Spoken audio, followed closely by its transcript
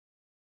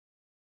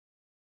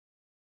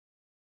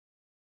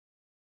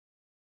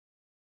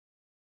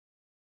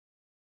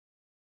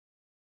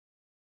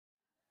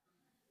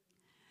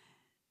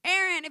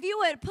morning, if you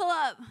would pull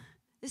up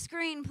the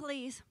screen,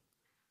 please.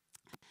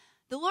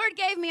 The Lord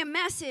gave me a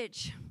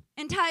message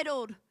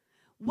entitled,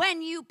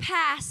 When You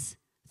Pass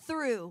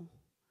Through.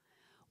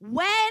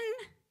 When,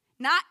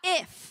 not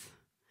if,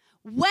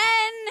 when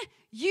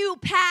you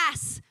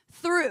pass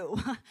through.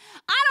 I don't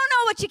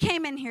know what you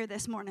came in here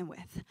this morning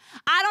with.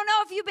 I don't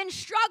know if you've been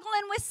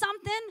struggling with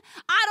something.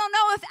 I don't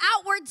know if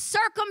outward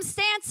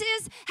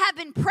circumstances have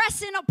been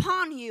pressing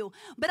upon you.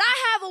 But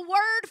I have a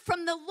word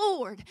from the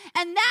Lord,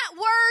 and that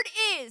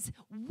word is,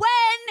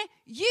 when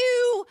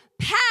you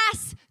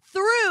pass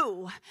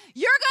through.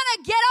 You're going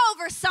to get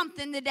over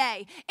something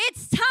today.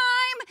 It's time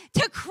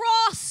to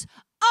cross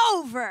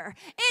over.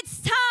 It's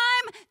time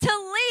to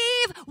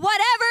leave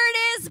whatever it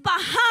is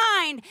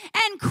behind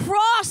and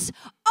cross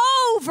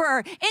over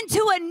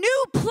into a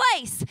new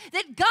place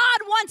that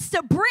God wants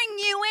to bring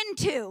you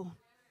into.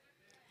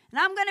 And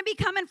I'm going to be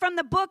coming from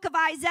the book of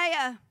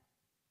Isaiah,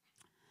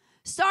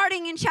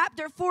 starting in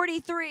chapter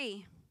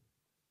 43,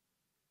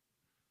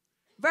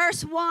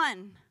 verse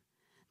 1.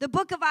 The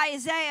book of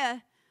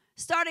Isaiah,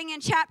 starting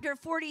in chapter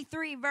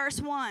 43, verse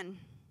 1.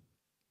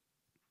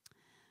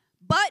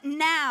 But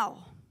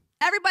now.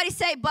 Everybody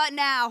say, but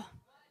now.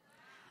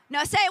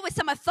 No, say it with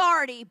some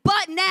authority.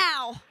 But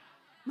now.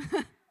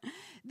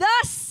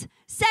 Thus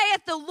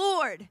saith the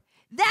Lord,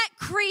 that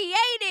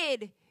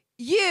created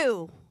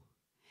you.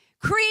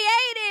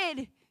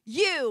 Created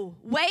you.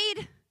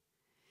 Wade.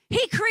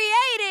 He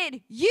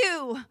created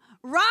you.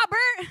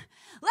 Robert.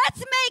 Let's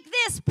make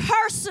this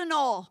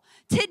personal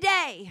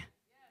today.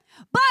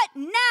 But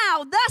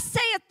now, thus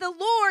saith the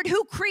Lord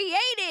who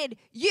created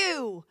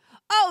you,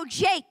 O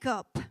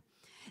Jacob,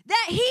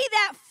 that he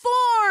that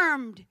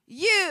formed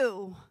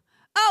you,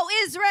 O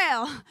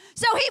Israel.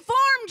 So he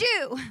formed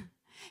you.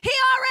 He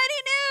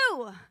already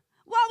knew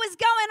what was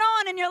going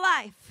on in your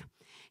life.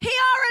 He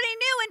already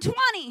knew in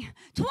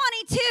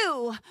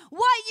 2022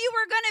 what you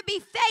were going to be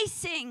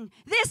facing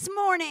this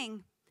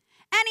morning.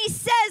 And he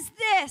says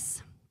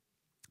this,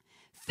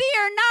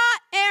 fear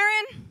not,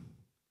 Aaron,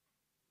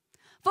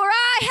 for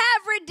I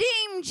have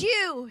redeemed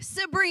you,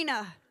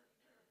 Sabrina.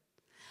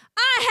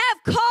 I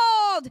have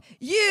called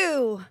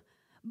you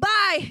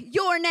by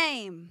your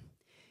name.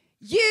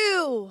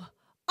 You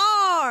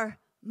are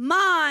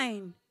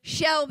mine,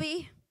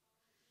 Shelby.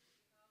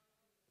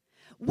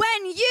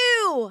 When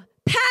you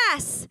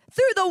pass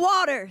through the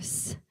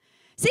waters,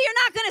 see,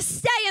 you're not going to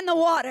stay in the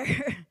water.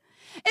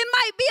 It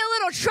might be a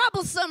little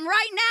troublesome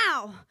right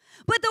now,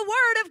 but the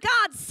word of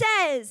God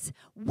says,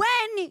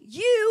 when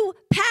you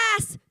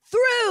pass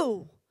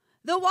through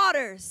the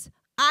waters,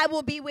 I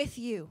will be with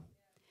you.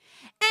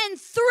 And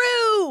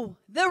through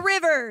the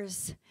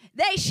rivers,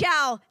 they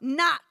shall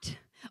not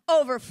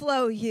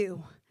overflow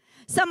you.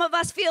 Some of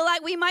us feel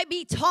like we might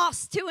be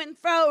tossed to and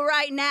fro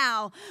right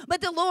now.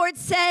 But the Lord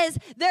says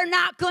they're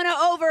not going to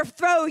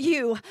overthrow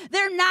you.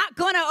 They're not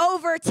going to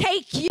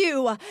overtake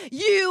you.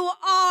 You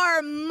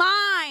are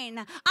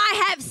mine.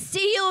 I have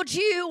sealed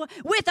you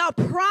with a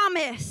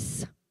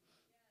promise.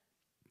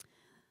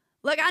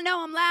 Look, I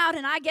know I'm loud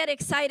and I get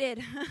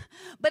excited,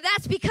 but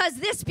that's because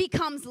this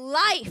becomes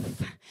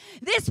life.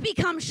 This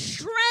becomes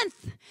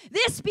strength.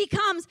 This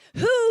becomes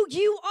who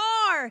you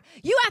are.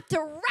 You have to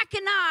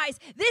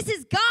recognize this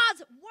is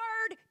God's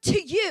word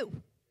to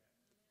you.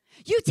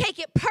 You take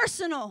it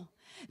personal.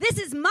 This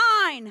is mine.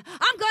 I'm going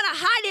to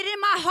hide it in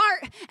my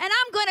heart, and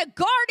I'm going to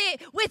guard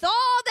it with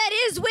all that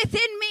is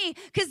within me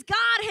because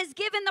God has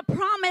given the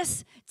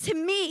promise to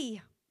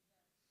me.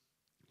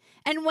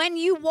 And when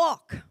you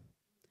walk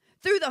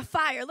through the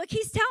fire. Look,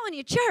 he's telling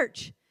you,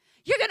 church,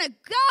 you're going to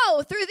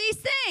go through these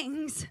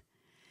things.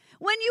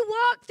 When you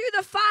walk through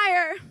the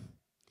fire,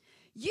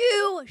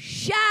 you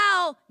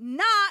shall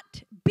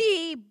not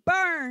be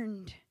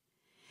burned,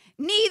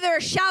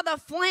 neither shall the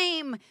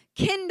flame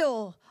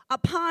kindle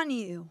upon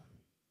you.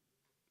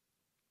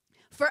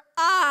 For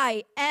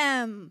I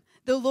am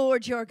the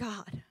Lord your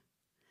God,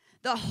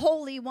 the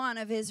Holy One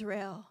of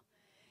Israel,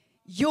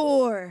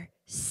 your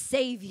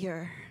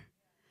Savior.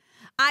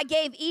 I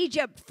gave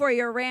Egypt for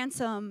your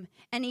ransom,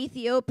 and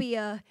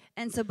Ethiopia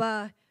and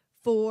Saba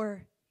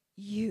for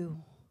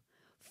you.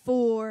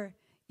 For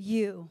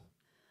you.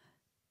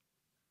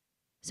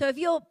 So if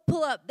you'll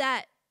pull up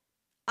that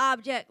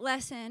object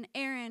lesson,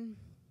 Aaron,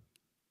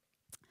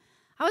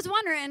 I was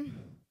wondering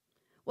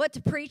what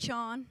to preach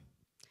on.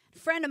 A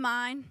friend of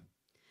mine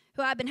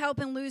who I've been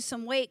helping lose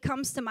some weight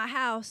comes to my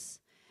house,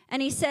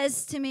 and he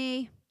says to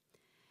me,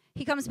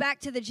 he comes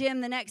back to the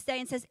gym the next day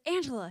and says,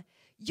 Angela,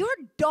 your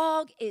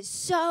dog is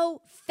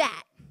so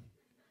fat.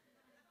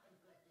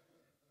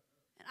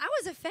 And I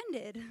was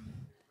offended.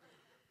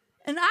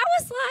 And I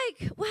was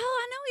like, well,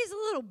 I know he's a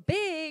little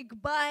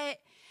big,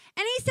 but,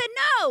 and he said,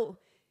 no,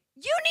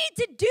 you need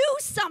to do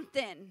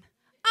something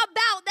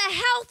about the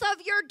health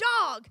of your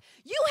dog.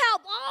 You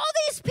help all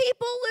these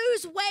people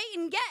lose weight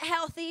and get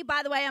healthy.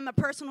 By the way, I'm a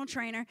personal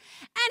trainer.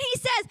 And he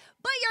says,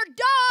 but your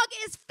dog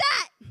is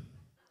fat.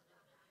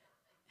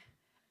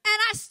 And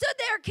I stood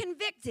there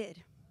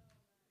convicted.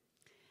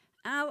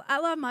 I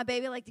love my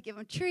baby. I like to give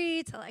him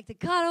treats. I like to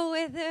cuddle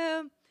with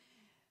him.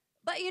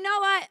 But you know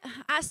what?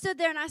 I stood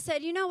there and I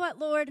said, you know what,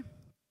 Lord?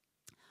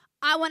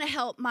 I want to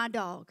help my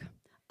dog.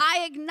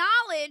 I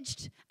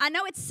acknowledged, I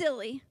know it's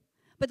silly,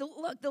 but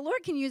look, the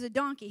Lord can use a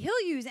donkey.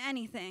 He'll use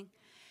anything.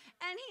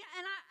 And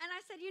I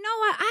said, you know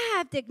what? I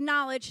have to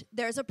acknowledge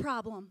there's a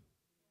problem.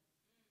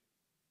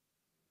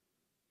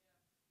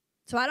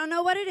 So I don't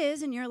know what it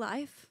is in your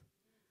life.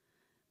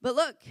 But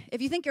look,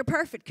 if you think you're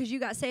perfect because you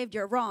got saved,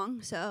 you're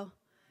wrong. So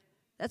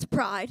that's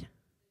pride.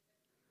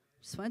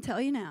 Just want to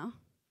tell you now.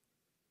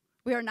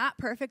 We are not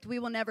perfect. We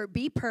will never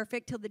be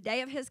perfect till the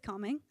day of his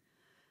coming.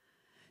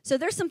 So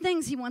there's some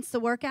things he wants to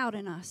work out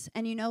in us.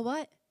 And you know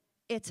what?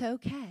 It's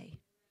okay.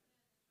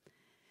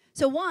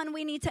 So one,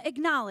 we need to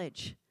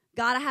acknowledge,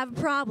 God, I have a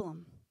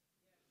problem.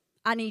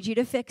 I need you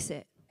to fix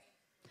it.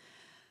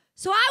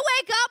 So I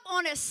wake up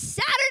on a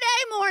Saturday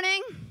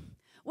morning,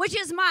 which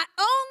is my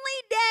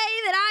only day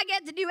that I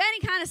get to do any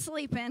kind of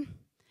sleeping. And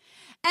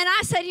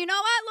I said, you know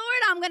what,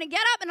 Lord? I'm going to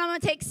get up and I'm going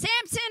to take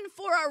Samson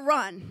for a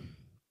run.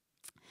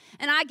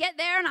 And I get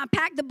there and I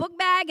pack the book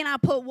bag and I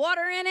put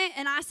water in it.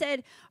 And I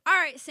said, all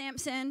right,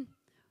 Samson,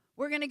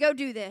 we're going to go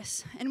do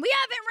this. And we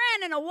haven't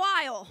ran in a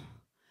while.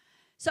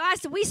 So I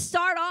said, we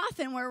start off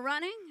and we're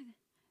running.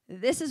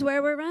 This is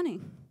where we're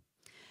running.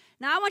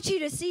 Now I want you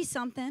to see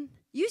something.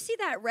 You see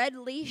that red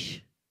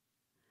leash?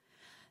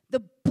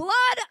 The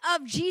blood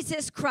of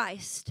Jesus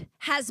Christ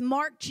has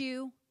marked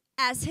you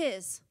as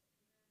his.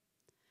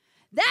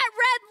 That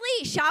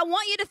red leash, I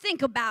want you to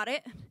think about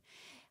it.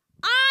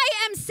 I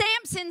am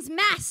Samson's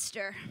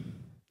master,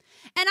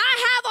 and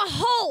I have a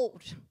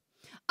hold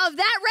of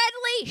that red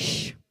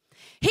leash.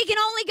 He can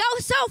only go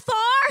so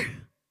far,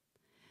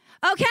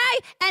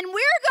 okay? And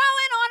we're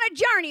going on a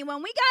journey.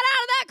 When we got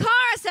out of that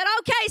car, I said,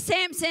 okay,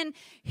 Samson,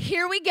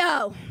 here we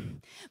go.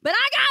 But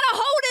I got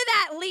a hold of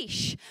that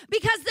leash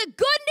because the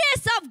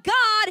goodness of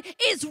God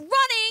is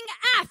running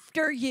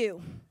after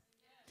you.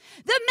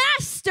 The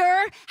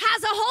master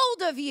has a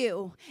hold of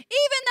you,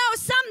 even though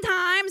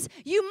sometimes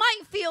you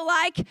might feel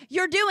like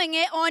you're doing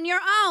it on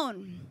your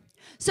own.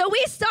 So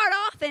we start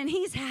off and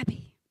he's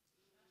happy.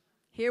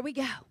 Here we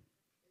go.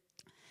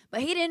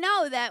 But he didn't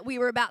know that we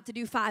were about to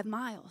do 5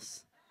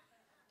 miles.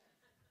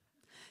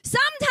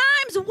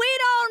 Sometimes we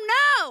don't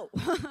know.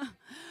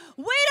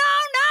 We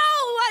don't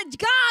know what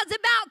God's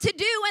about to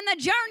do in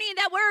the journey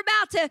that we're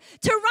about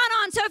to run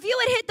on. So if you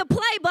would hit the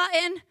play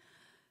button.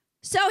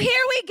 So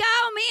here we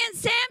go, me and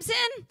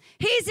Samson.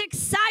 He's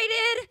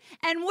excited,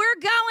 and we're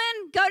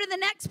going. Go to the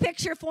next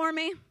picture for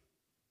me.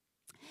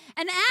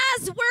 And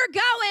as we're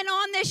going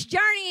on this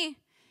journey,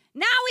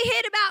 now we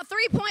hit about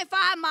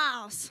 3.5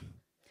 miles.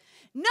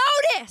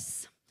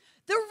 Notice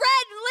the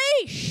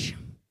red leash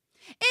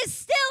is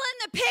still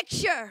in the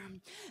picture.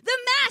 The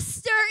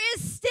master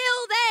is still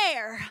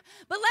there.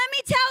 But let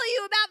me tell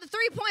you about the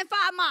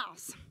 3.5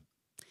 miles.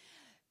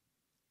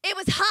 It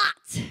was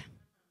hot.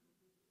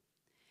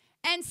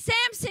 And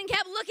Samson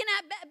kept looking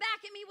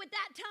back at me with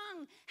that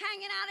tongue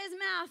hanging out his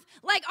mouth.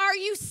 Like, are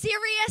you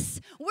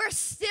serious? We're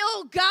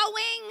still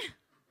going?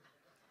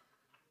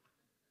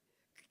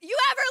 You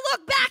ever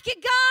look back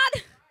at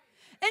God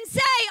and say,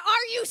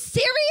 are you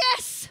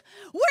serious?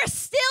 We're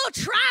still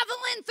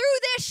traveling through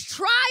this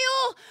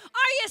trial.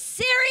 Are you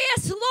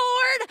serious,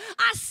 Lord?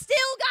 I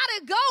still got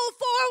to go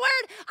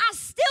forward. I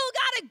still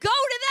got to go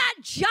to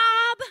that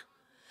job.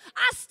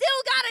 I still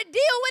got to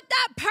deal with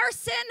that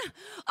person.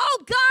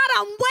 Oh, God,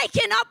 I'm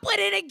waking up with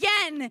it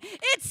again.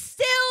 It's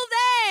still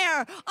there.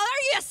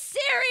 Are you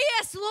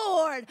serious,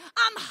 Lord?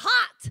 I'm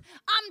hot.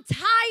 I'm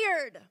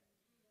tired.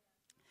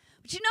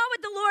 But you know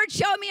what the Lord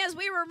showed me as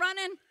we were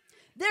running?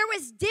 There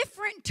was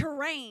different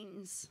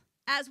terrains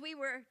as we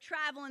were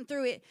traveling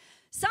through it.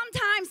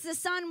 Sometimes the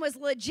sun was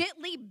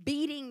legitly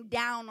beating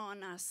down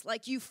on us,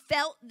 like you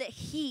felt the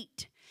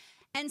heat.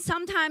 And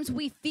sometimes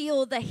we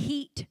feel the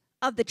heat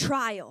of the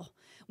trial.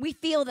 We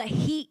feel the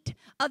heat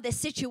of the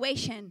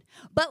situation.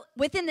 But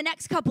within the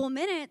next couple of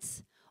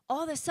minutes,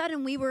 all of a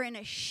sudden we were in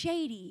a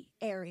shady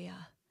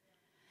area.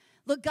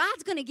 Look,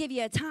 God's going to give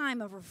you a time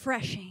of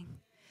refreshing.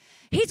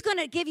 He's going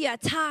to give you a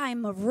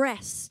time of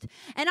rest.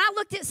 And I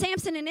looked at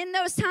Samson, and in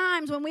those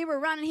times when we were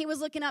running, he was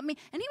looking at me,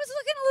 and he was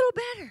looking a little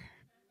better.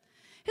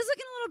 He was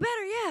looking a little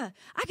better, yeah.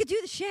 I could do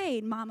the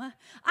shade, Mama.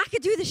 I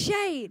could do the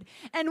shade.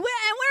 And we're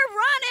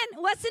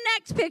running. What's the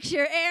next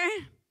picture,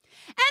 Aaron?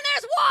 And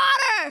there's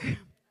water.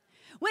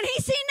 When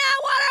he seen that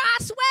water,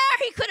 I swear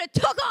he could have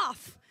took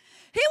off.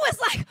 He was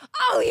like,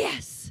 oh,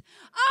 yes.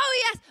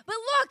 Oh, yes. But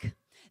look,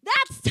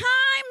 that's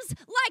times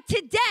like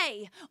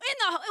today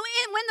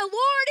when the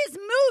Lord is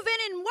moving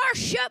in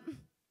worship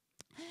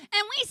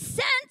and we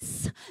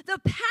sense the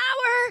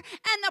power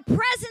and the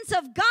presence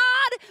of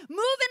God moving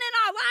in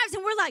our lives,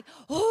 and we're like,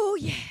 oh,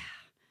 yeah,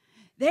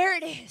 there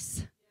it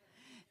is.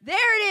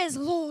 There it is,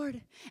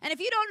 Lord. And if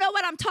you don't know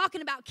what I'm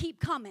talking about, keep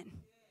coming.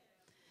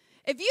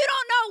 If you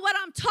don't know what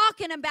I'm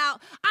talking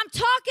about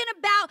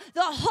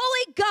the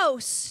Holy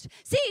Ghost.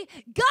 See,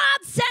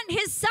 God sent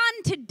his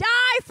son to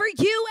die for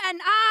you and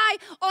I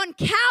on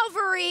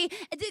Calvary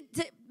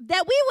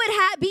that we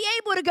would be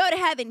able to go to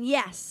heaven,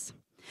 yes.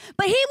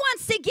 But he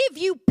wants to give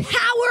you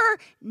power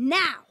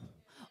now.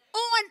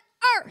 on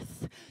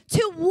earth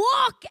to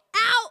walk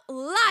out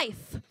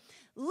life.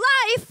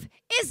 Life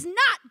is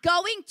not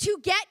going to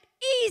get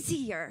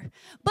easier,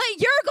 but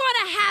you're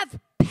going to have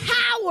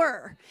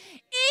power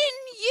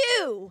in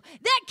you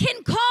that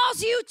can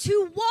cause you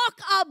to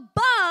walk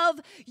above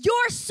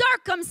your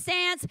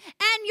circumstance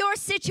and your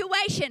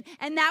situation.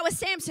 And that was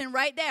Samson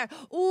right there.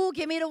 Ooh,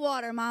 give me the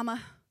water,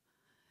 mama.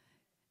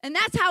 And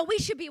that's how we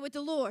should be with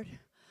the Lord.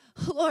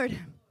 Lord,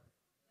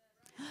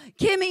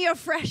 give me your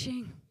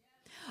refreshing.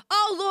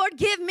 Oh, Lord,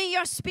 give me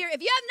your spirit.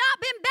 If you have not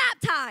been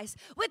baptized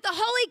with the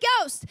Holy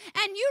Ghost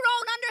and you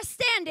don't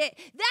understand it,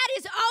 that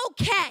is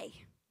okay.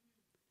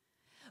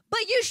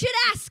 But you should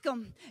ask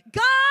him,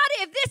 God,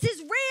 if this is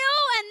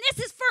real and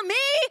this is for me,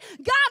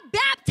 God,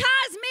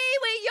 baptize me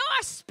with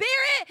your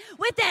spirit,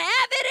 with the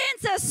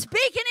evidence of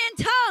speaking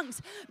in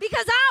tongues,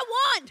 because I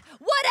want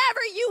whatever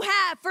you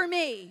have for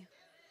me.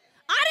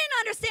 I didn't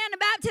understand the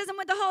baptism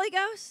with the Holy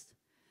Ghost.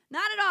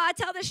 Not at all. I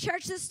tell this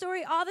church this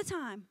story all the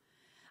time.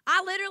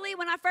 I literally,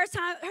 when I first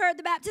time heard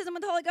the baptism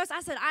with the Holy Ghost,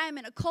 I said, I am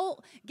in a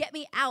cult. Get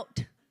me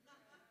out.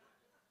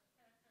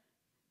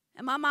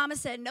 And my mama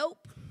said,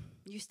 nope,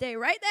 you stay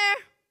right there.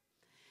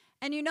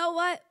 And you know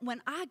what?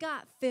 When I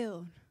got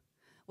filled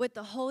with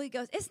the Holy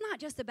Ghost, it's not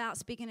just about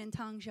speaking in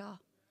tongues, y'all.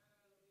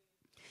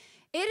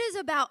 It is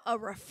about a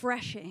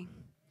refreshing.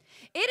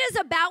 It is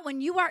about when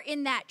you are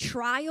in that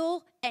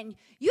trial, and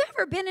you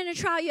ever been in a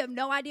trial, you have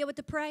no idea what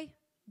to pray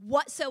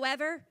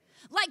whatsoever?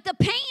 Like the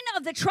pain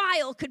of the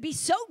trial could be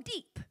so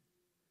deep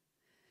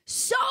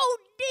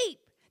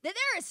that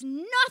there is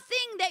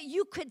nothing that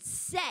you could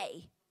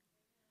say,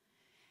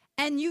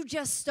 and you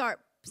just start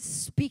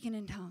speaking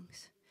in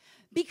tongues.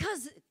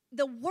 Because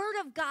the Word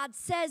of God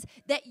says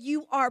that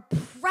you are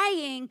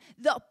praying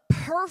the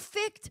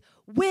perfect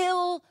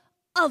will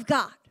of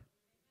God.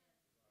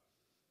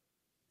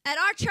 At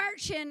our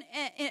church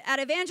at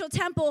Evangel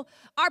Temple,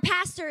 our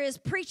pastor is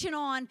preaching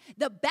on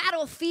the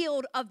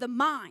battlefield of the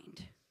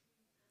mind.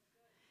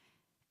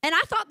 And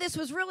I thought this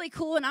was really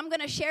cool, and I'm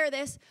going to share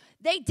this.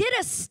 They did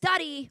a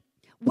study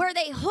where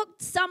they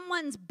hooked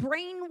someone's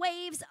brain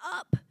waves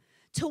up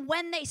to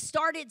when they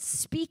started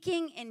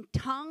speaking in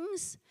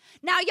tongues.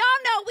 Now,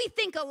 y'all know we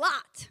think a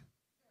lot.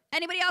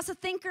 Anybody else a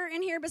thinker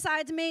in here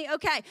besides me?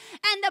 Okay.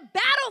 And the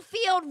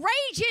battlefield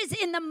rages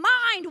in the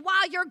mind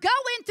while you're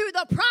going through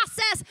the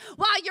process,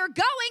 while you're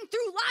going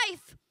through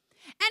life.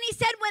 And he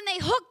said when they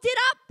hooked it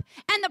up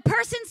and the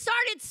person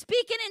started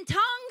speaking in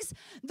tongues,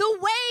 the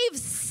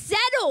waves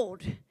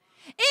settled.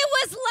 It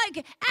was like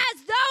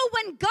as though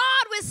when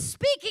God was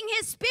speaking,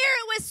 his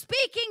spirit was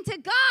speaking to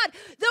God,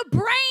 the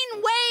brain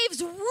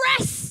waves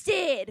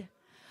rested.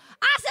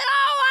 I said,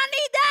 oh, I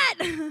need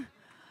that.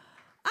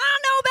 I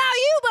don't know about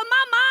you, but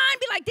my mind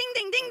be like ding,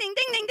 ding, ding, ding,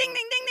 ding, ding, ding,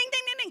 ding, ding, ding,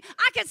 ding, ding, ding.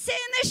 I could sit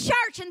in this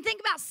church and think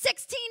about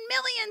 16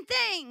 million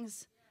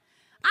things.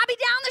 I'll be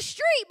down the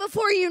street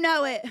before you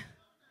know it.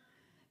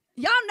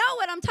 Y'all know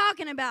what I'm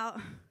talking about.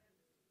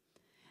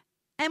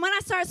 And when I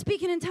start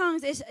speaking in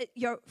tongues,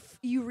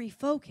 you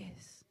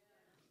refocus.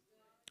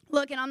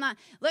 Look,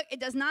 it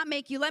does not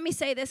make you, let me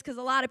say this because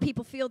a lot of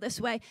people feel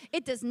this way.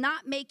 It does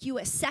not make you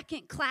a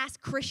second-class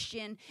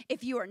Christian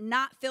if you are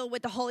not filled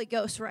with the Holy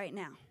Ghost right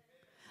now.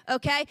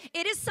 Okay?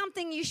 It is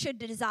something you should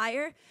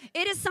desire.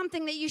 It is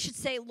something that you should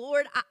say,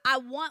 Lord, I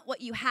want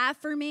what you have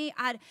for me,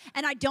 and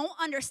I don't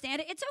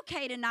understand it. It's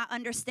okay to not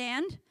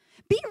understand.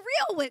 Be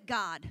real with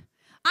God.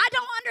 I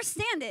don't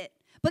understand it,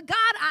 but God,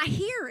 I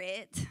hear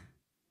it,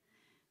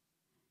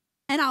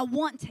 and I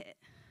want it.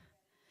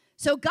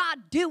 So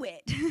God, do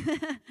it.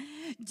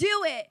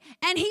 Do it,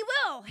 and he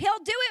will. He'll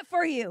do it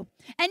for you,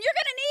 and you're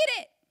going to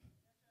need it.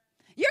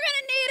 You're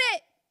going to need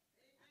it.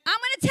 I'm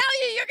going to tell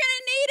you, you're going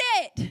to need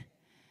it.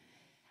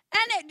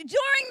 And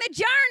during the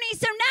journey,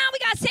 so now we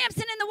got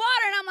Samson in the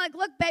water, and I'm like,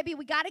 look, baby,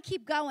 we got to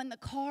keep going. The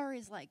car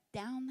is like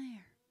down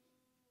there.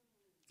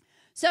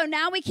 So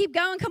now we keep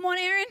going. Come on,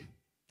 Aaron.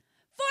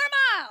 4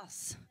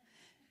 miles.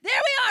 There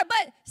we are.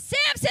 But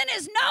Samson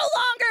is no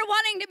longer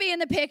wanting to be in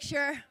the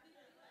picture.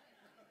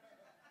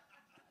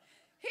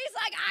 He's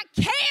like, I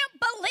can't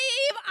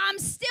believe I'm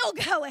still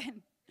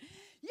going.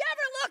 You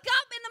ever look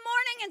up in the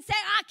morning and say,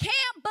 I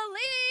can't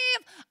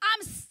believe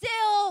I'm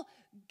still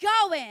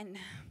going?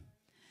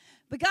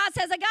 But God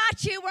says, I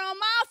got you. We're on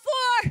mile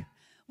 4.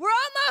 We're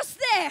almost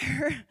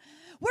there.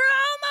 We're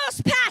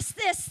almost past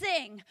this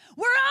thing.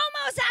 We're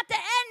almost at the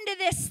end of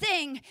this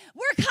thing.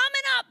 We're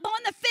coming up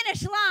on the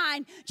finish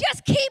line.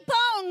 Just keep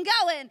on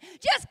going.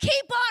 Just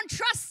keep on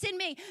trusting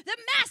me. The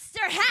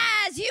master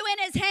has you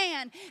in his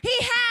hand. He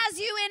has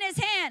you in his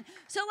hand.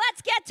 So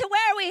let's get to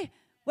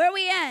where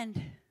we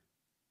end.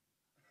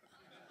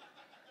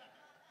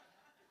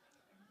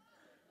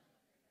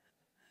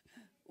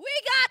 We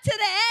got to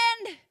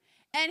the end,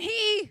 and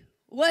he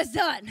was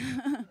done.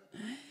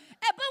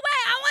 But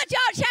wait, I want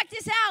y'all to check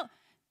this out.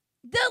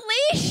 The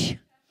leash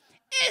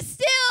is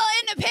still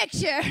in the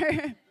picture.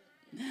 And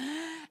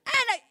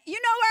you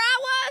know where I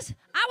was?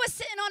 I was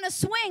sitting on a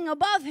swing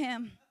above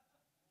him.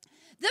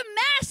 The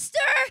master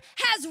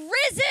has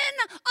risen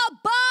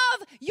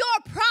above your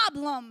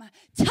problem.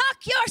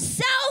 Tuck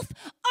yourself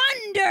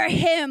under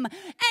him.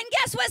 And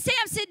guess what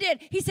Samson did?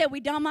 He said, we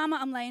done, mama?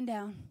 I'm laying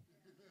down.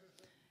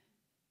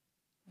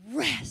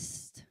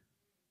 Rest.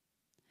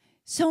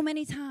 So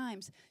many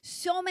times,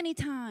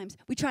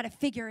 we try to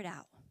figure it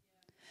out.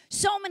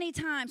 So many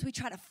times we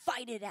try to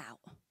fight it out.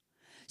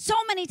 So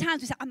many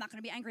times we say, I'm not going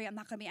to be angry, I'm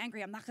not going to be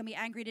angry, I'm not going to be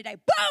angry today.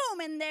 Boom,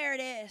 and there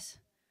it is.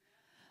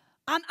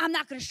 I'm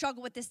not going to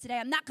struggle with this today.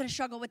 I'm not going to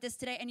struggle with this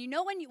today. And you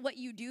know what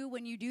you do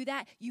when you do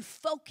that? You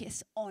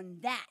focus on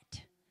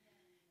that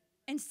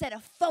instead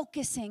of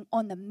focusing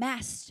on the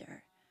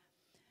master.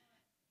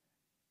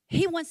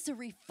 He wants to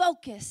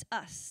refocus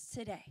us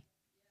today.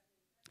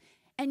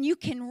 And you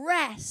can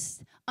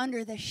rest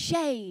under the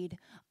shade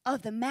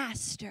of the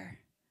master.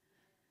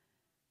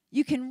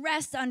 You can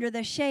rest under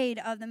the shade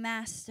of the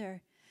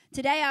master.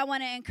 Today I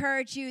want to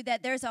encourage you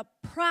that there's a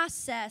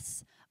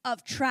process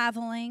of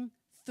traveling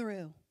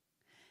through.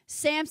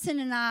 Samson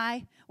and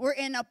I were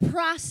in a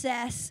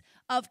process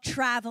of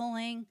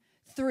traveling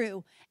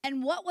through.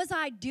 And what was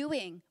I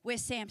doing with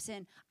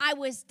Samson? I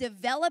was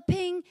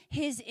developing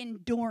his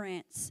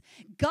endurance.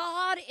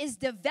 God is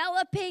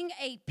developing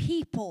a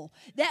people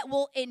that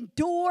will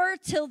endure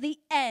till the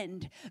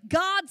end.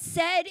 God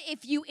said,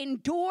 if you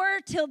endure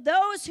till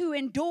those who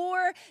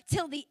endure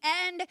till the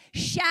end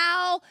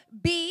shall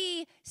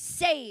be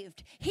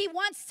saved. He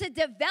wants to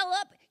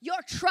develop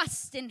your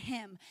trust in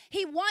him.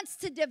 He wants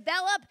to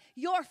develop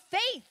your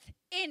faith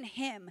in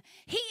him.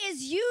 He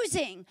is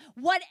using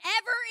whatever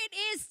it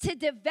is to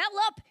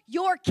develop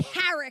your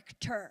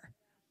character.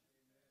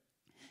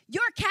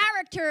 Your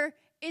character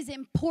is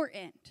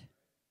important.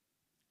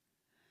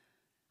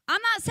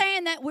 I'm not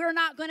saying that we're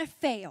not going to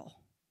fail,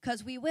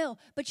 because we will.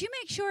 But you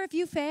make sure if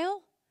you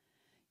fail,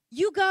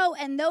 you go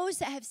and those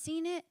that have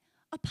seen it,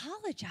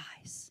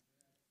 apologize.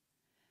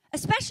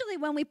 Especially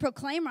when we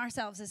proclaim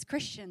ourselves as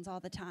Christians all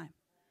the time.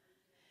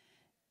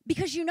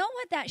 Because you know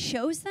what that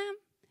shows them?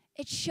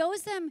 It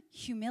shows them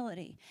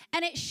humility.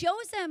 And it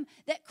shows them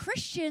that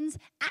Christians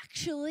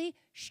actually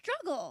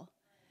struggle.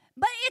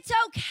 But it's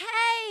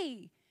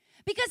okay.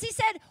 Because he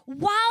said,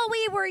 while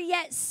we were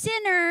yet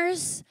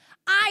sinners,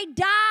 I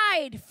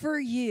died for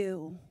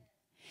you.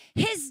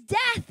 His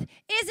death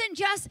isn't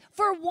just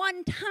for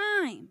one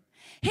time.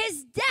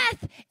 His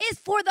death is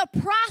for the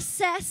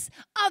process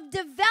of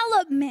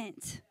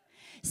development.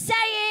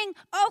 Saying,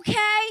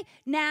 okay,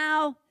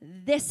 now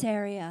this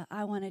area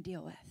I want to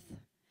deal with.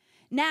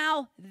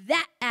 Now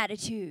that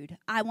attitude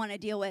I want to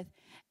deal with.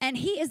 And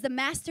he is the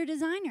master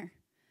designer.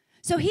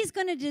 So he's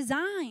going to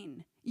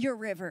design your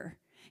river.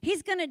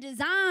 He's going to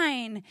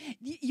design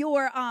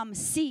your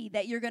sea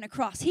that you're going to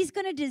cross. He's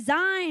going to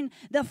design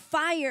the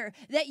fire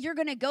that you're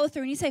going to go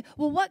through. And you say,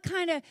 well, what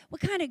kind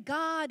of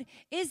God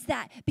is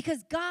that?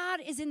 Because God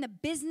is in the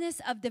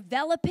business of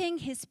developing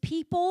his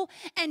people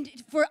and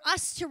for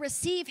us to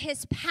receive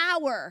his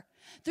power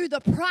through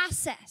the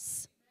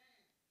process.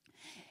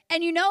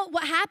 And you know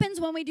what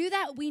happens when we do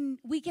that?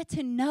 We get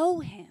to know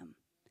him.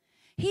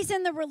 He's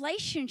in the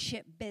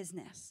relationship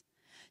business.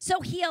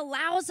 So he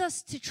allows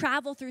us to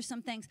travel through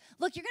some things.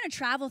 Look, you're going to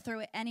travel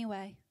through it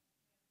anyway.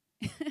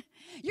 You're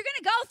going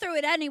to go through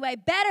it anyway.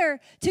 Better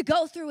to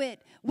go through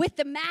it with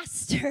the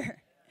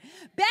master.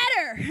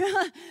 Better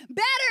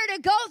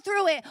to go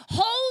through it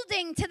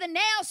holding to the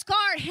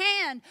nail-scarred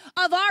hand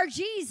of our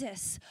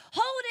Jesus.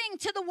 Holding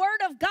to the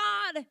word of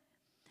God.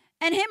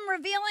 And him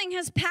revealing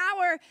his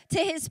power to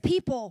his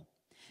people.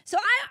 So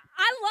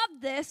I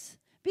love this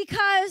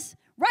because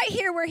right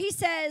here where he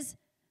says,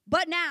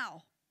 but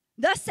now,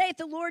 thus saith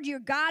the Lord your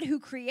God who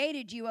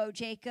created you, O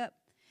Jacob,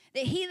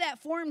 that he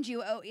that formed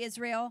you, O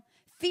Israel,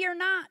 fear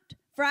not,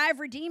 for I have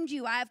redeemed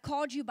you. I have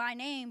called you by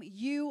name.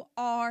 You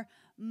are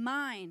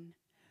mine.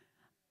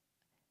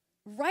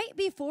 Right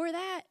before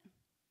that,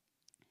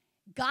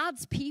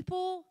 God's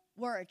people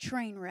were a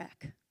train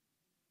wreck.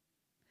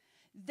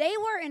 They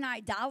were in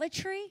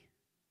idolatry.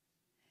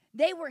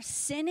 They were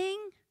sinning.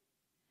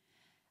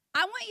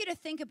 I want you to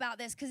think about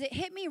this because it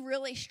hit me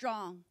really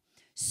strong.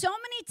 So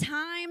many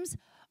times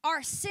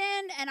our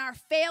sin and our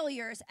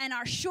failures and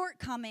our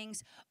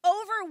shortcomings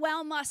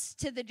overwhelm us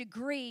to the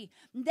degree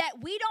that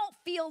we don't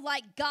feel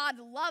like God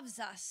loves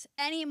us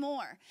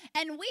anymore.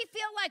 And we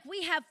feel like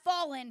we have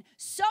fallen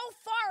so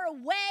far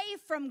away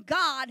from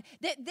God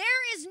that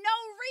there is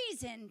no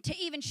reason to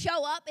even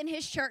show up in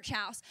his church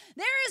house.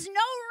 There is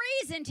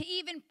no reason to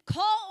even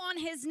call on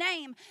his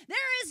name.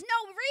 There is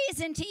no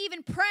reason to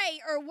even pray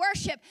or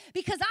worship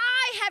because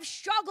I have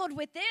struggled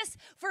with this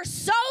for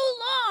so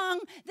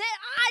long that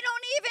I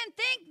don't even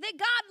think that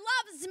God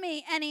loves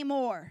me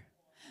anymore.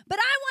 But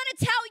I want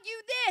to tell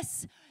you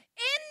this.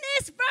 In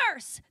this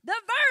verse, the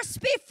verse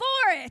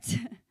before it,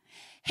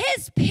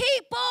 his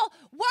people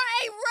were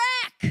a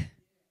wreck.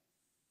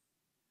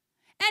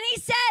 And he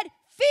said,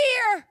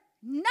 fear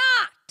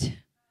not.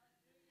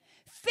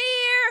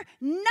 Fear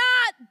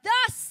not,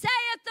 thus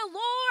saith the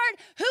Lord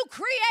who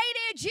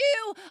created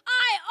you.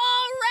 I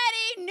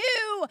already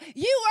knew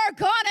you were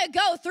going to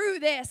go through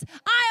this.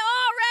 I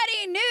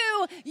already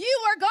knew you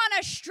were going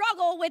to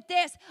struggle with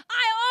this.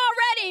 I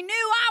already knew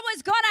I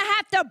was going to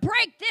have to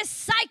break this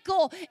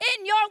cycle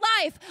in your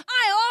life.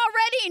 I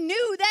already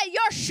knew that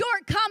your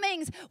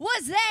shortcomings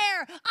was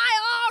there. I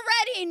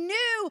already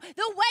knew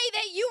the way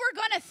that you were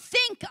going to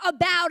think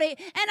about it,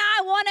 and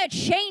I want to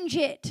change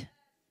it.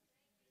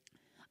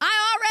 I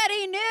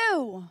already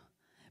knew.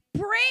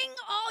 Bring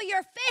all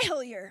your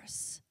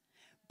failures.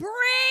 Bring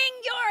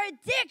your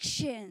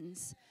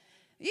addictions.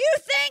 You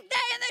think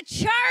that in the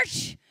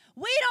church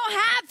we don't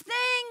have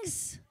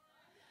things?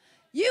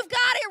 You've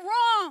got it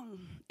wrong.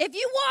 If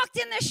you walked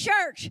in this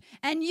church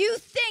and you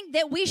think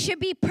that we should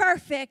be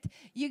perfect,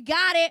 you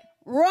got it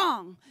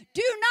wrong.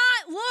 Do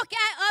not look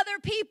at other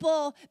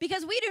people,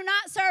 because we do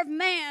not serve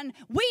man.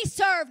 We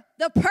serve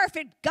the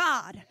perfect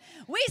God.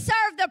 We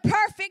serve the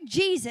perfect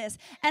Jesus.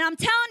 And I'm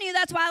telling you,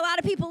 that's why a lot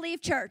of people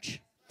leave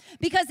church,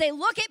 because they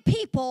look at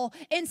people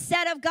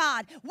instead of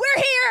God.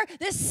 We're here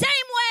the same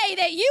way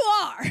that you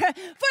are,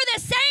 for the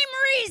same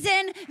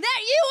reason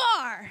that you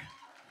are.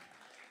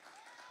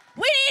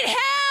 We need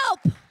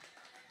help.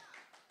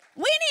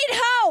 We need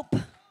hope.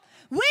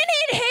 We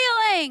need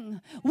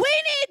healing. We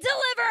need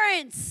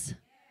deliverance.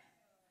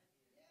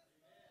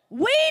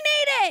 We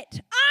need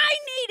it. I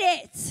need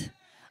it.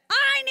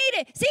 I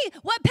need it. See,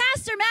 what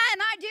Pastor Matt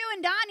and I do,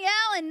 and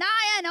Danielle and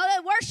Naya and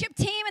all the worship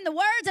team and the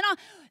words and all,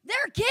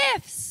 they're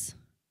gifts.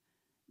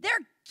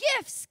 They're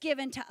gifts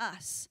given to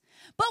us.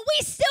 But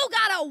we still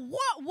got to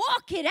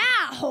walk it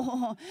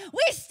out.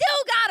 We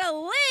still got to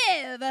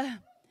live.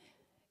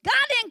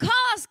 God didn't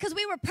call us because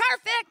we were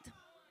perfect.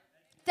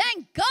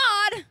 Thank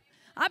God.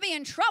 I'd be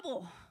in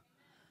trouble.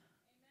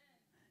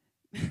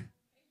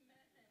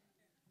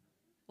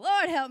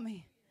 Lord help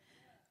me.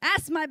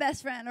 Ask my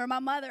best friend or my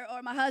mother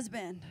or my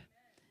husband.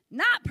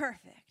 Not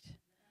perfect.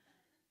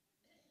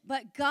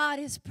 But God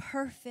is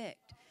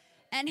perfect.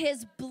 And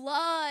his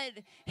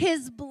blood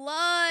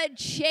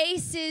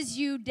chases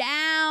you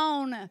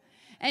down.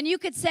 And you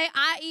could say,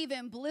 I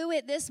even blew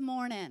it this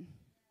morning.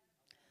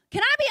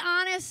 Can I be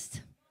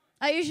honest?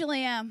 I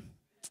usually am.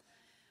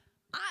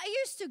 I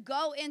used to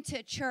go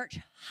into church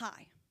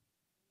high.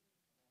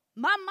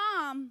 My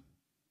mom,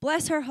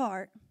 bless her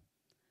heart,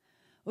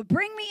 would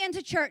bring me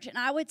into church, and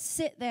I would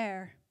sit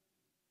there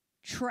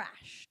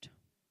trashed.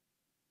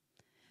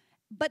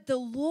 But the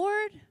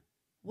Lord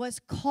was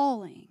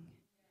calling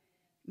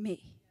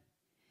me.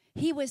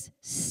 He was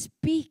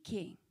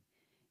speaking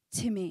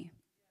to me.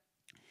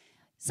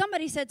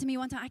 Somebody said to me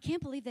one time, I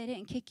can't believe they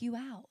didn't kick you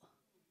out.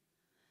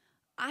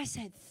 I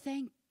said,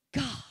 thank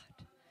God.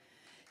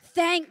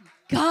 Thank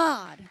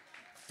God.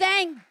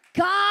 Thank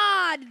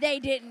God they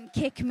didn't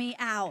kick me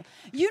out.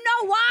 You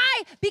know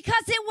why?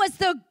 Because it was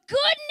the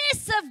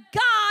goodness of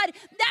God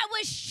that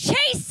was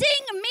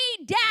chasing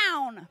me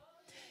down.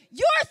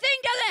 Your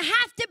thing doesn't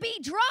have to be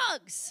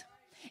drugs.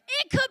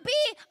 It could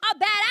be a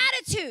bad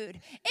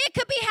attitude. It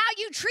could be how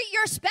you treat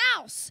your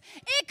spouse.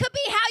 It could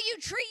be how you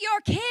treat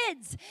your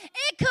kids.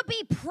 It could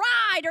be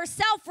pride or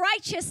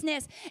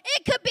self-righteousness.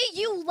 It could be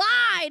you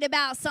lied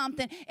about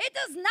something. It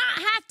does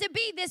not have to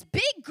be this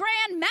big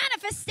grand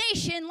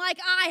manifestation like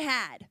I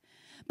had.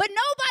 But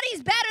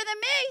nobody's better than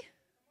me.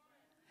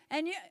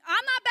 And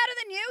I'm not better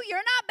than you. You're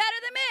not better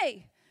than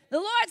me. The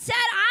Lord said,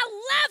 I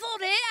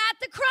leveled it at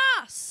the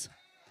cross.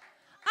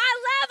 I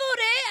leveled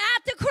it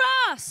at the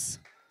cross.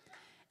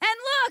 And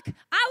look,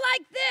 I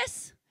like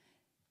this.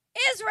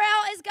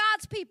 Israel is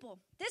God's people.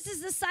 This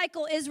is the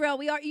cycle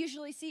we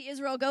usually see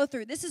Israel go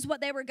through. This is what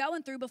they were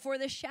going through before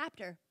this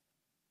chapter.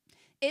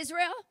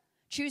 Israel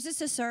chooses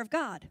to serve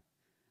God.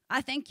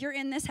 I think you're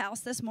in this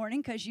house this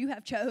morning because you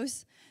have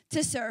chose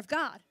to serve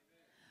God.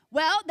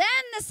 Well, then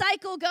the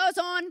cycle goes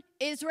on.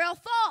 Israel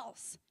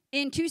falls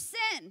into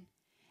sin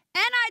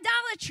and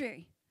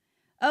idolatry.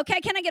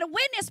 Okay, can I get a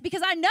witness?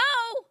 Because I know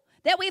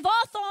that we've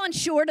all fallen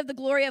short of the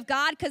glory of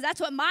God, because that's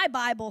what my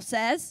Bible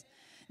says,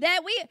 that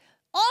we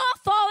all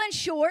fallen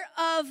short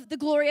of the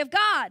glory of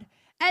God.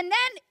 And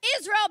then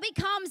Israel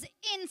becomes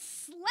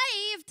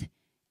enslaved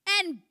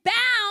and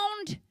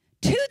bound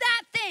to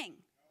that thing.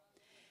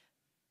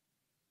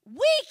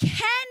 We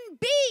can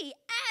be,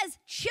 as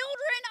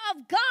children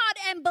of God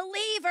and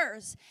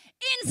believers,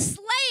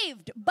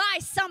 enslaved by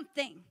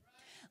something.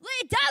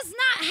 It does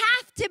not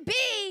have to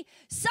be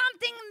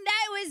something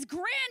that was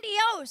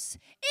grandiose.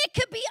 It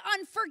could be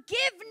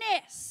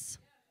unforgiveness.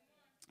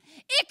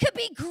 It could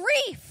be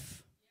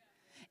grief.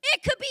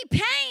 It could be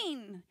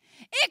pain.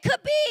 It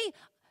could be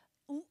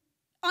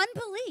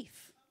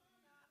unbelief.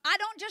 I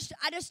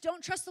just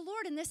don't trust the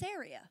Lord in this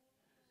area.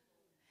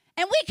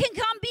 And we can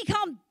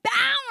become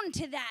bound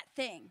to that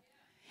thing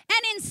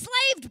and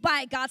enslaved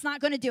by it. God's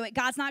not going to do it.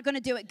 God's not going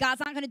to do it.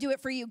 God's not going to do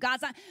it for you. God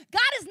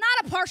is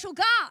not a partial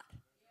God.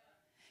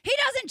 He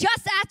doesn't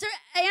just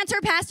answer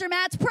Pastor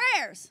Matt's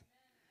prayers.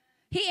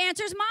 He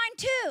answers mine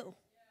too.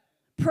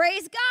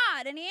 Praise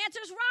God. And he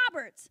answers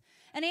Robert's.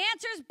 And he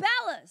answers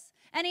Bella's.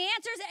 And he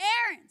answers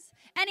Aaron's.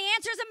 And he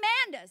answers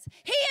Amanda's.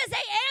 He is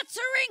an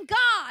answering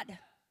God.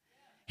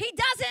 He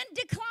doesn't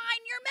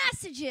decline your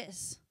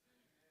messages.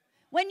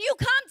 When you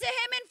come to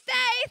him in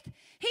faith,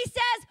 He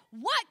says,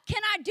 what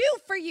can I do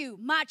for you,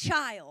 my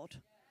child?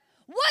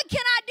 What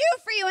can I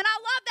do for you? And I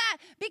love that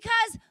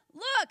because,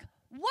 look,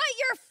 what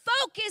your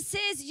focus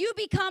is, you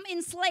become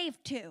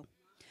enslaved to.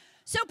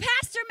 So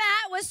Pastor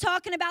Matt was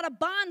talking about a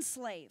bond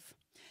slave.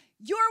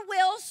 Your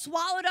will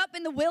swallowed up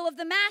in the will of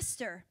the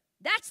master.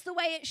 That's the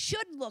way it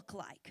should look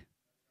like.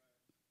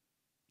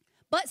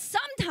 But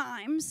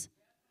sometimes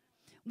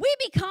we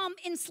become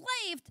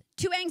enslaved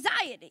to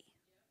anxiety.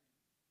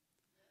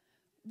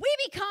 We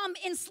become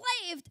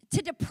enslaved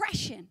to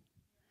depression.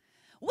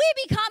 We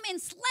become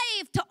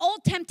enslaved to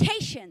old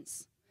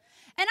temptations.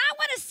 And I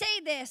want to say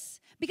this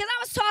because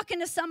I was talking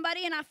to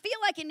somebody and I feel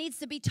like it needs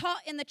to be taught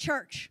in the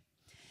church.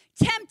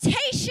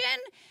 Temptation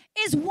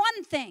is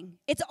one thing.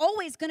 It's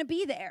always going to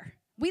be there.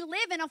 We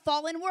live in a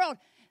fallen world.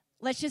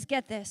 Let's just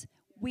get this.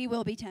 We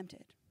will be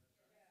tempted.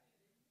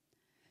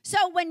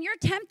 So when you're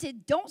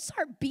tempted, don't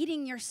start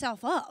beating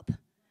yourself up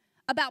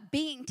about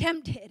being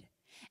tempted.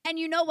 And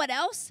you know what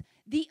else?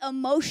 The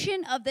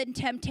emotion of the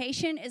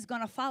temptation is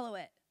going to follow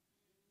it.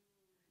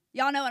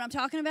 Y'all know what I'm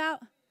talking about?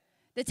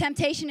 The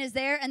temptation is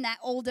there, and that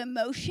old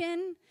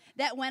emotion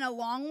that went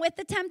along with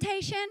the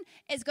temptation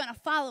is going to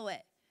follow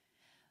it.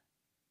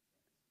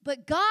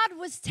 But God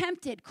was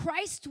tempted.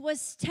 Christ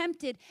was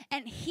tempted,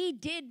 and he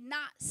did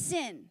not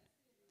sin.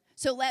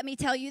 So let me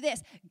tell you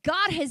this.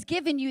 God has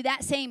given you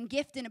that same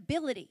gift and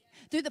ability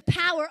through the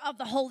power of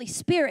the Holy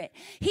Spirit.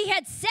 He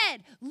had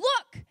said,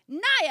 look,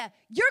 Naya,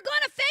 you're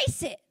going to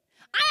face it.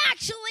 I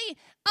actually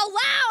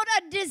allowed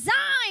a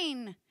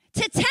design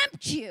to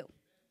tempt you,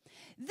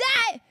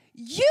 that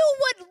you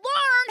would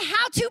learn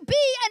how to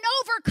be an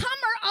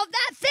overcomer of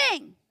that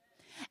thing.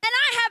 And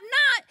I have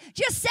not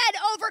just said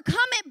overcome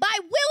it by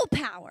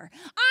willpower.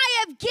 I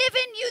have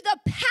given you the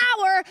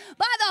power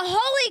by the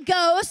Holy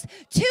Ghost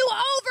to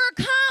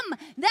overcome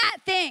that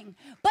thing.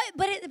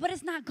 But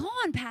it's not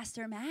gone,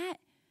 Pastor Matt.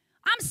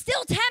 I'm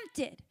still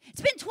tempted.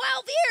 It's been 12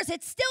 years.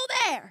 It's still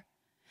there.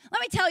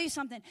 Let me tell you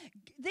something.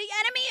 The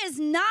enemy is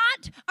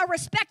not a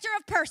respecter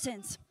of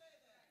persons.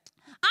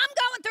 I'm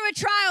going through a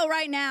trial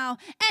right now,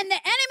 and the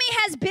enemy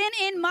has been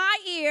in my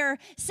ear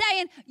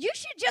saying, you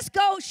should just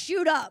go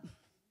shoot up.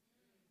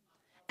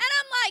 And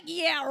I'm like,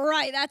 yeah,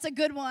 right, that's a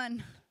good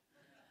one.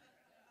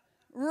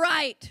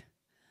 Right.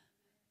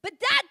 But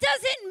that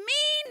doesn't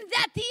mean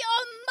that the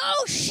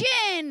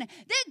emotion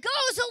that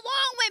goes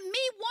along with me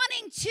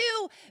wanting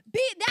to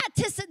be that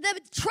the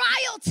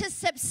trial to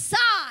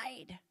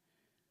subside.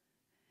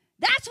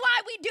 That's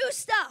why we do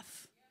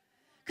stuff.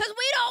 Because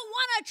we don't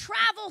want to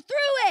travel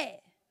through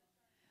it.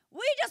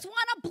 We just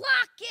want to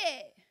block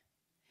it.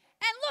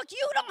 And look,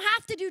 you don't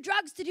have to do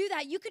drugs to do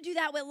that. You could do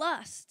that with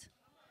lust.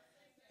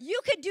 You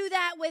could do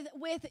that with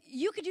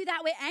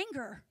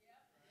anger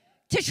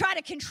to try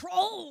to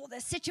control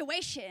the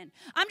situation.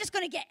 I'm just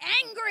going to get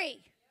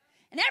angry,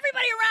 and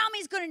everybody around me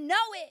is going to know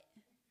it.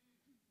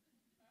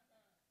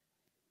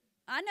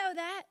 I know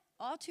that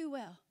all too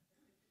well.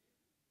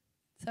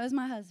 So is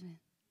my husband.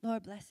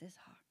 Lord bless his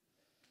heart.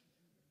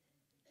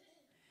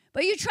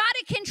 But you try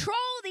to control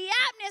the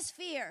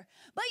atmosphere,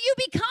 but you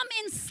become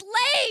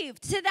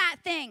enslaved to that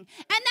thing,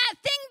 and that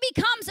thing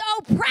becomes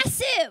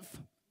oppressive.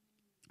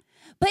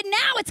 But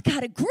now it's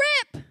got a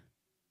grip, and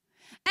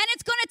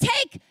it's going to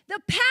take the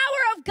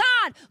power of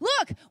God.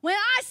 Look, when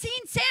I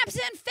seen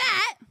Samson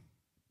fat,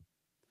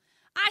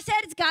 I said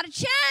it's got to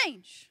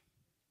change.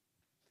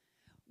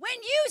 When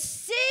you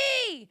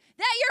see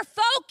that your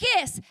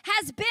focus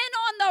has been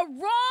on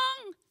the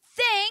wrong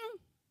thing,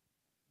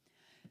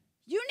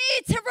 you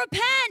need to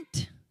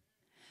repent,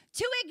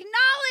 to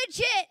acknowledge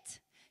it,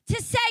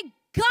 to say,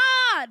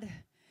 God,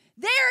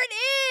 there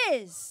it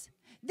is.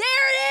 There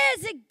it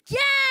is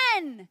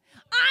again.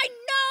 I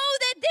know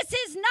that this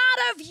is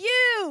not of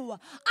you.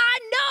 I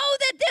know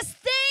that this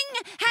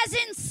thing has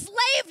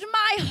enslaved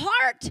my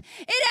heart.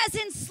 It has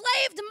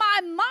enslaved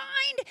my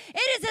mind.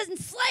 It has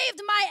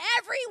enslaved my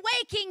every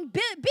waking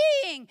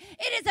being.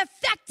 It has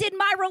affected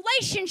my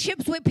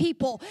relationships with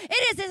people.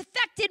 It has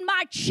affected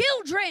my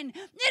children.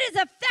 It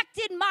has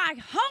affected my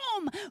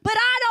home. But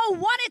I don't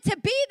want it to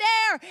be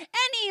there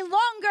any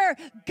longer.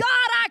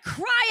 God, I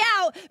cry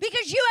out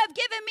because you have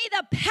given me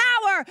the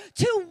power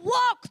to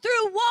walk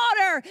through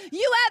water.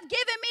 You have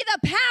given me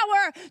the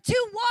power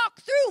to walk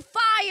through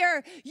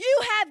fire.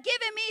 You have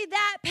given me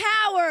that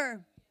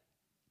power.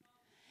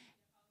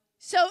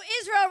 So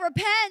Israel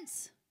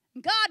repents.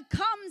 God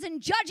comes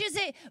and judges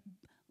it.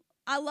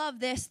 I love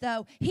this,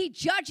 though. He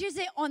judges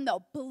it on the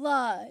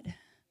blood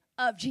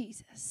of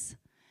Jesus.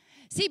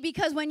 See,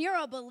 because when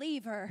you're a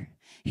believer,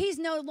 he's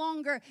no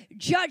longer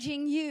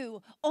judging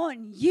you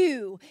on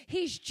you.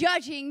 He's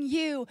judging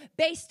you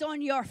based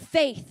on your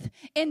faith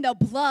in the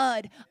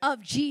blood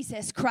of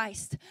Jesus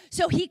Christ.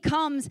 So he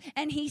comes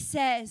and he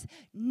says,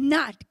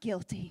 not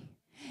guilty.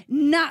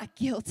 Not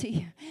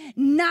guilty,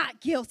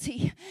 not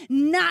guilty,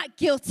 not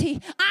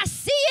guilty. I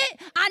see it.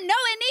 I know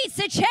it needs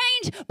to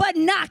change, but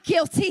not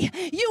guilty.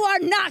 You are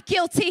not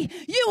guilty.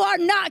 You are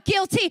not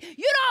guilty.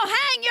 You don't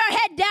hang your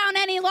head down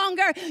any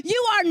longer.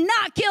 You are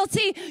not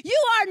guilty.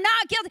 You are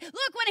not guilty.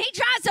 Look, when he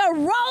tries to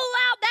roll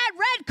out that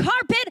red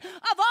carpet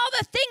of all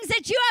the things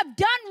that you have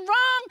done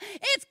wrong,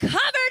 it's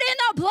covered in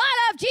the blood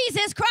of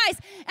Jesus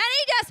Christ. And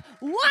he just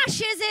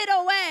washes it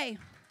away.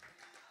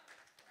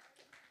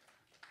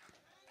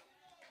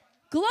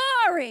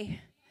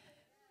 Glory.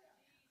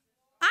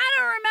 I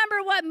don't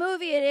remember what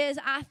movie it is.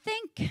 I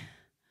think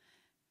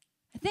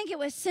it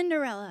was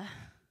Cinderella.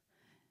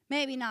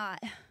 Maybe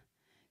not.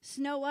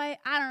 Snow White,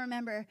 I don't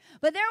remember.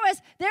 But there was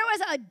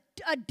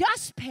a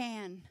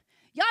dustpan.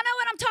 Y'all know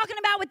what I'm talking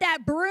about with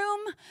that broom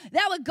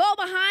that would go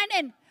behind,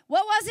 and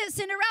what was it,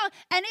 Cinderella?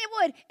 And it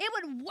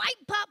would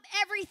wipe up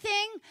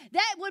everything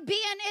that would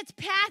be in its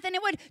path, and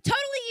it would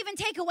totally even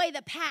take away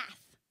the path.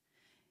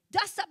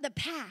 Dust up the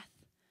path.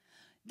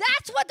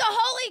 That's what the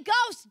Holy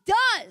Ghost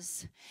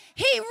does.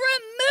 He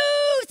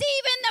removes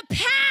even the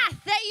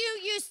path that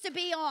you used to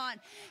be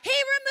on. He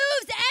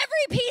removes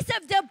every piece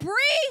of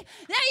debris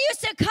that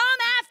used to come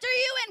after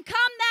you and come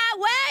that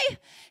way.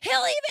 He'll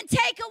even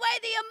take away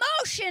the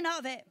emotion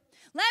of it.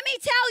 Let me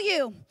tell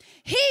you,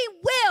 he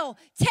will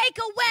take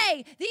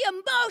away the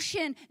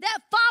emotion that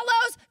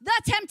follows the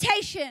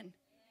temptation.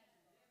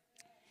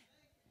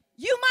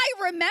 You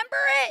might remember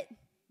it,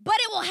 but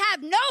it will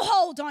have no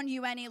hold on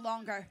you any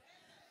longer.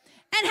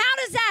 And how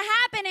does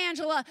that happen,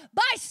 Angela?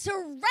 By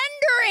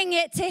surrendering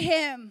it to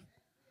him.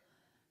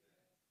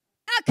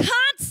 A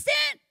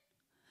constant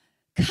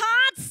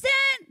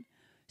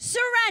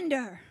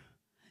surrender.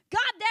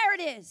 God, there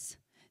it is.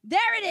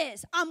 There it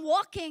is. I'm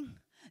walking.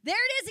 There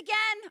it is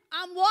again.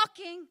 I'm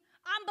walking.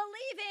 I'm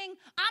believing.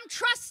 I'm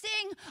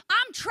trusting.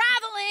 I'm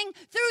traveling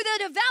through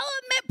the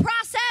development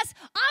process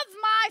of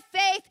my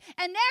faith.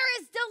 And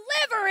there is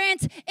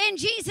deliverance in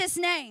Jesus'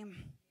 name.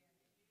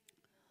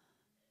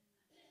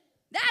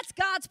 That's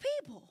God's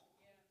people.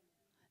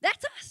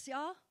 That's us,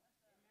 y'all.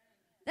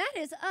 That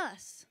is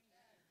us.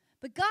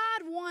 But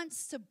God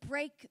wants to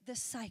break the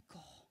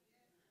cycle.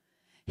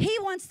 He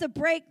wants to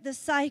break the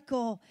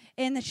cycle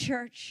in the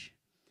church.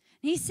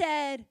 He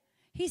said,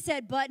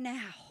 but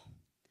now.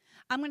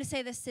 I'm going to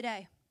say this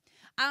today.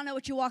 I don't know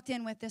what you walked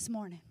in with this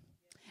morning.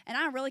 And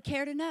I don't really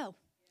care to know.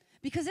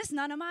 Because it's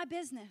none of my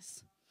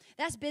business.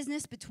 That's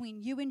business between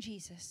you and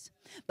Jesus.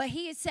 But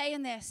he is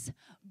saying this,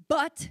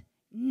 but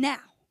now.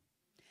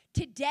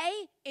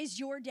 Today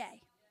is your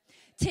day.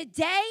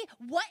 Today,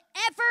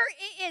 whatever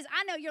it is,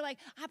 I know you're like,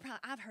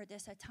 I've heard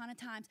this a ton of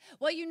times.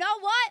 Well, you know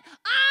what?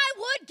 I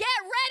would get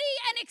ready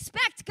and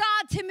expect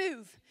God to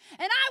move.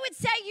 And I would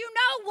say, you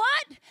know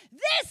what?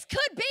 This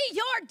could be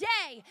your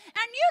day.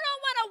 And you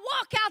don't want to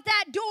walk out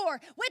that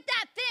door with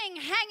that thing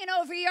hanging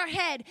over your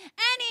head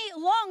any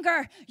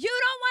longer.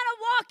 You don't want to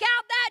walk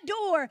out that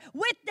door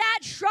with that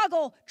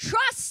struggle.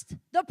 Trust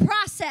the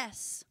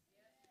process.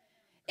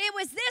 It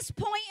was this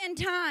point in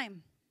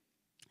time.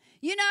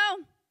 You know,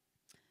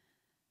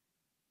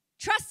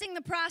 trusting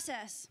the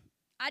process.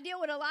 I deal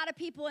with a lot of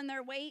people in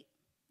their weight,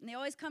 and they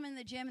always come in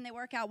the gym and they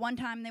work out one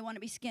time and they want to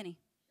be skinny.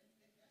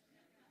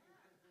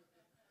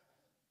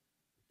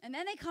 And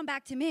then they come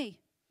back to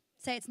me,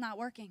 say it's not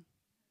working.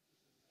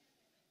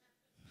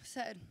 I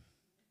said,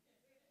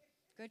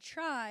 good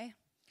try.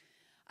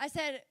 I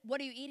said, what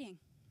are you eating?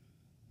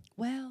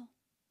 Well,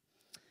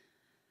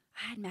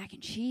 I had mac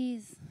and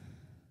cheese.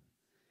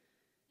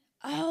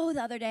 Oh,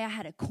 the other day I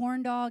had a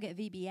corn dog at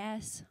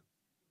VBS.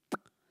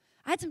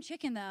 I had some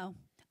chicken, though.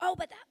 Oh,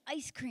 but that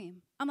ice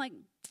cream. I'm like,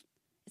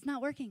 it's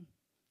not working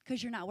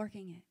because you're not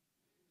working it.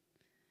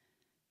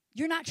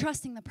 You're not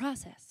trusting the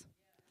process.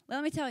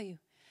 Let me tell you,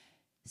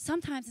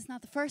 sometimes it's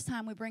not the first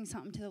time we bring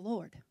something to the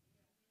Lord.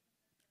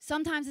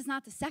 Sometimes it's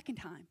not the second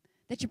time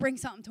that you bring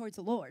something towards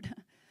the Lord.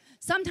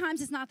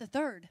 Sometimes it's not the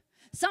third.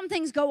 Some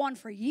things go on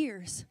for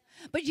years,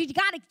 but you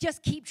got to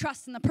just keep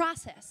trusting the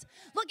process.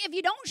 Look, if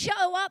you don't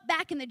show up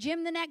back in the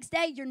gym the next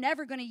day, you're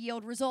never going to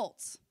yield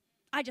results.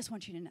 I just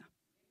want you to know.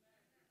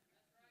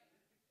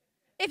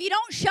 If you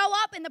don't show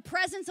up in the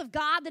presence of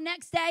God the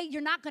next day,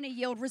 you're not going to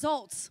yield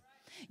results.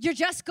 You're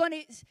just going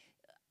to,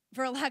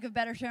 for lack of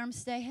better terms,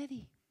 stay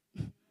heavy.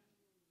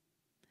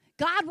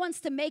 God wants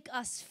to make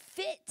us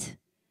fit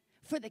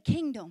for the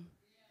kingdom.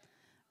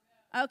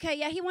 Okay,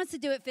 yeah, he wants to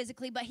do it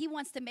physically, but he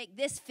wants to make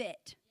this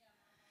fit.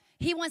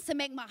 He wants to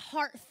make my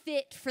heart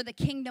fit for the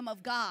kingdom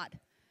of God.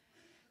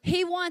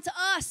 He wants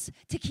us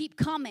to keep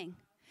coming.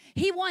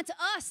 He wants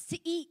us to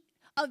eat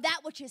of that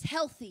which is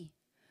healthy.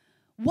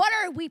 What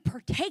are we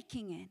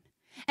partaking in?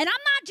 And I'm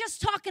not just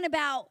talking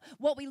about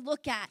what we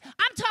look at.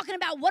 I'm talking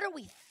about what are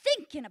we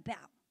thinking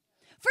about.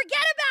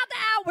 Forget about the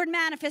outward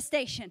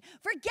manifestation.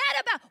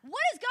 Forget about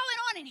what is going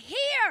on in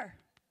here.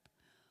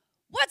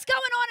 What's going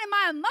on in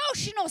my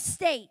emotional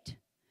state?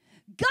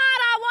 God,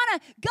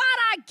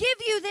 I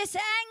give you this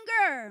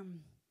anger.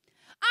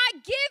 I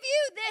give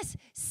you this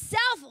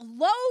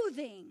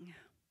self-loathing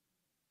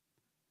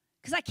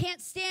because I can't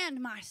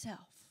stand myself.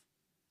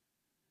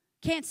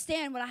 Can't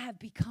stand what I have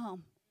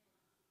become.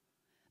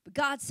 But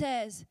God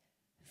says,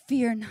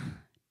 fear not,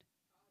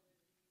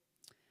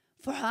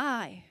 for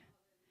I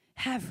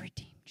have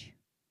redeemed you.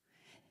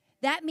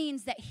 That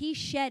means that he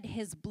shed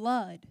his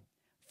blood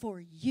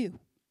for you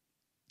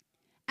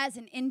as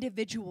an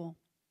individual.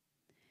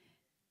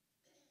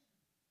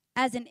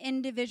 as an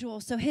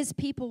individual. So his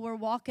people were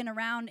walking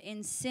around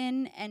in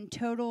sin and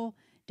total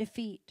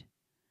defeat.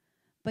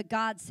 But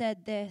God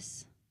said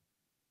this,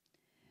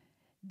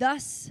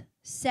 "Thus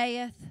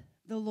saith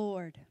the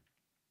Lord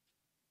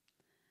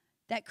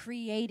that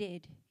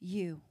created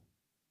you,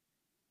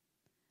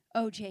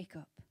 O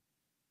Jacob."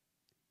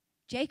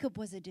 Jacob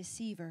was a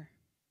deceiver.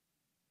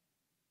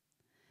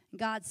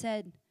 God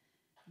said,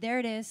 there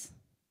it is,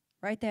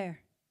 right there.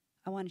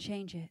 I want to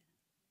change it.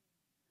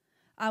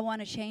 I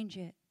want to change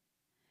it.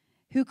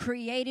 Who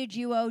created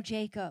you, O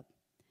Jacob?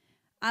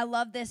 I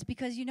love this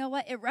because you know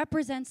what? It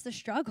represents the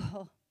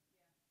struggle.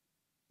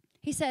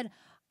 He said,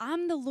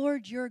 I'm the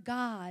Lord your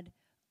God,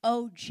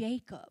 O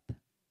Jacob.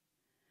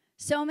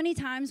 So many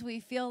times we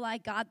feel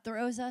like God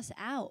throws us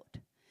out.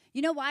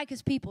 You know why?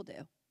 Because people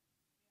do.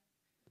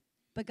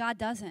 But God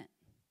doesn't.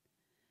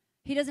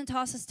 He doesn't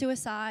toss us to a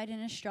side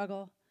in a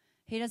struggle.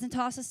 He doesn't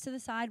toss us to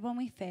the side when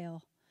we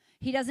fail.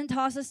 He doesn't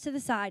toss us to the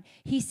side.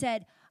 He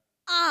said,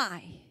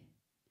 I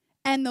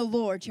am the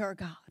Lord your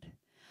God.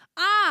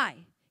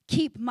 I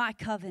keep my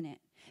covenant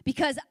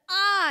because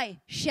I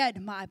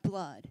shed my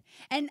blood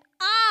and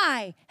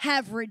I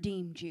have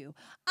redeemed you.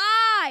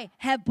 I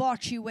have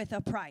bought you with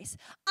a price.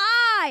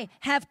 I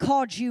have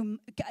called you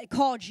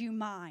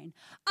mine.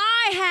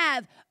 I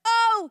have,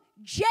 oh,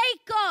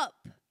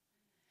 Jacob.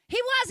 He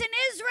wasn't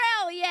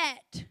Israel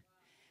yet.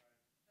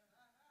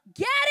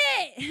 Get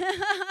it?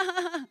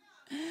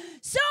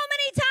 So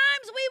many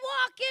times we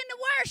walk into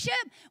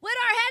worship with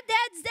our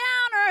heads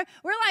down, or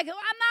we're like,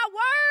 I'm not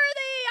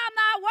worthy, I'm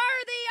not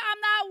worthy,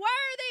 I'm not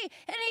worthy.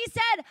 And he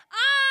said,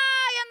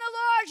 I am the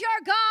Lord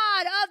your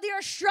God of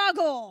your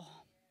struggle.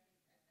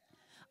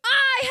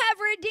 I have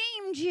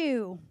redeemed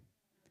you.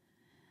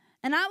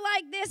 And I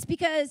like this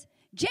because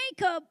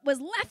Jacob was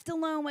left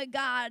alone with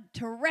God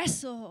to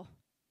wrestle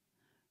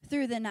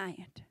through the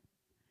night.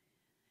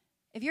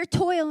 If you're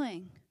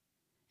toiling,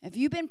 if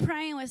you've been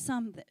praying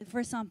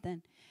for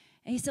something,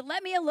 and he said,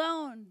 let me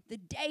alone, the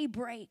day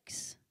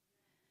breaks.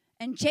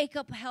 And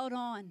Jacob held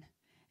on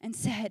and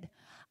said,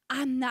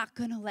 I'm not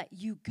going to let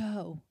you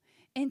go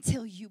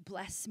until you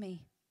bless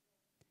me.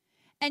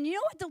 And you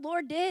know what the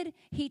Lord did?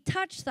 He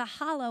touched the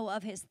hollow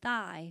of his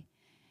thigh,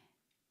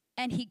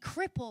 and he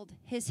crippled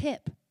his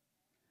hip.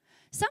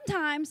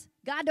 Sometimes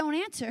God don't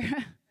answer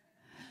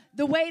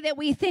the way that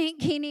we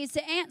think he needs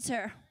to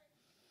answer.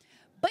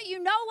 But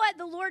you know what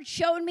the Lord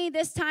showed me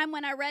this time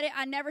when I read it?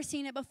 I'd never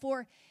seen it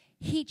before.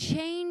 He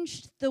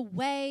changed the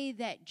way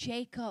that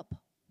Jacob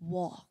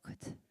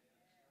walked.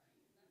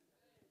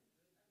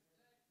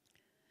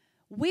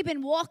 We've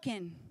been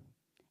walking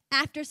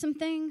after some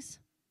things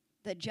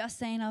that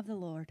just ain't of the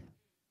Lord.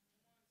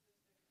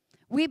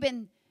 We've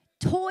been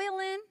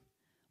toiling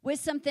with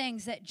some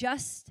things that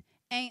just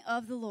ain't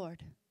of the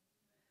Lord.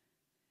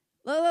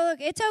 Look,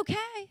 it's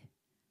okay.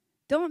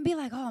 Don't be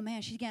like, oh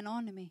man, she's getting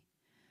on to me.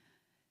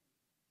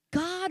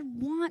 God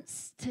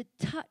wants to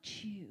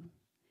touch you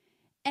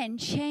and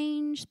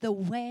change the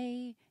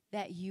way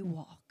that you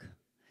walk.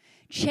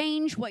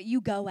 Change what you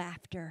go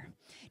after.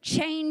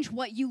 Change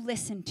what you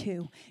listen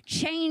to.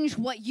 Change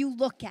what you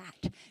look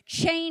at.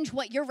 Change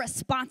what your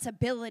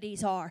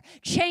responsibilities are.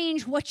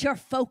 Change what your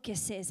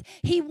focus is.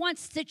 He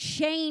wants to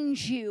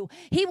change you.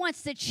 He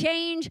wants to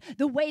change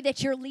the way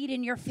that you're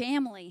leading your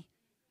family.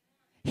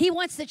 He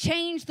wants to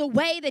change the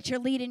way that you're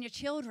leading your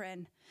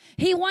children.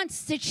 He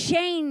wants to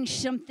change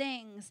some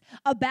things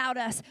about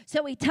us.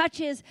 So he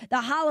touches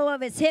the hollow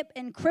of his hip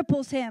and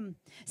cripples him.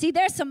 See,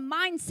 there's some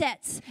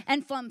mindsets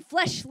and some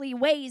fleshly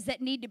ways that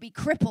need to be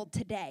crippled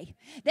today,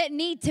 that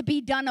need to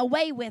be done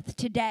away with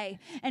today.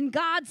 And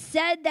God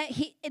said that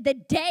the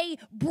day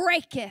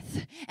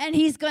breaketh, and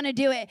he's going to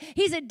do it.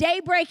 He's a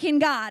day-breaking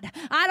God.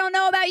 I don't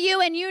know about you,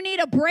 and you need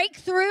a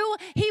breakthrough.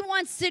 He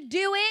wants to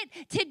do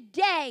it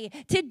today.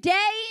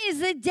 Today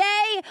is the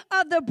day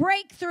of the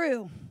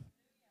breakthrough.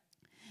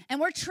 And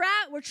we're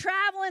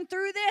traveling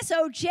through this,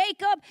 oh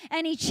Jacob,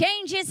 and he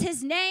changes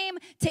his name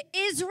to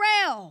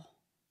Israel.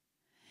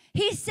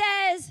 He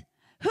says,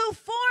 who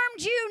formed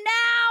you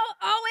now,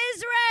 O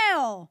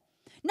Israel?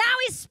 Now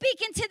he's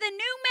speaking to the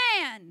new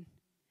man.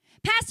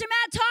 Pastor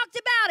Matt talked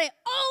about it.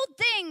 Old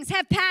things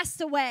have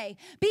passed away.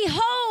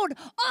 Behold,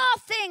 all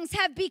things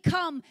have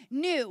become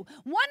new.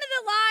 One of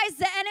the lies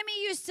the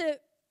enemy used to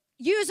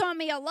use on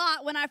me a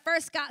lot when I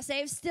first got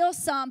saved, still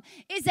some,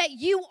 is that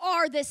you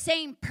are the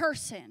same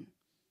person.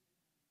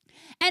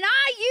 And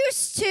I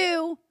used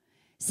to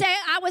say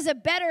I was a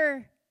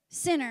better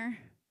sinner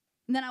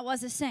than I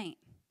was a saint.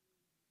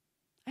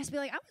 I used to be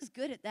like, I was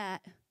good at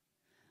that.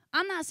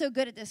 I'm not so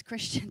good at this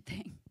Christian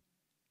thing.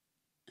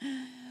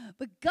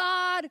 But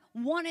God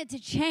wanted to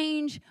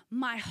change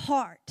my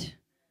heart.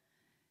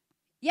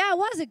 Yeah, I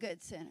was a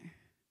good sinner.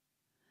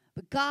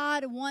 But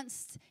God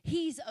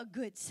he's a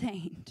good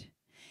saint.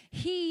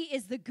 He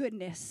is the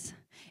goodness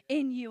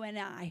in you and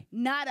I,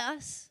 not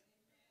us,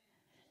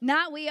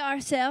 not we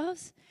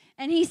ourselves.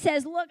 And he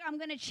says, look, I'm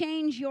going to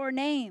change your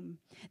name.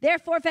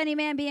 Therefore, if any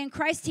man be in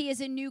Christ, he is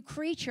a new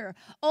creature.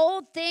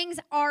 Old things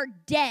are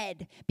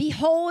dead.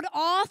 Behold,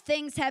 all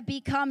things have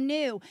become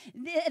new.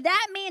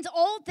 That means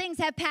old things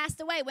have passed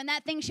away. When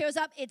that thing shows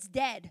up, it's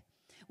dead.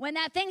 When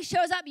that thing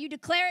shows up, you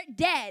declare it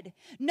dead.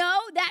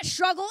 No, that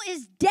struggle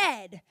is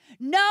dead.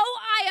 No,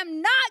 I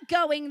am not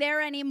going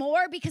there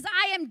anymore because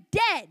I am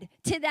dead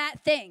to that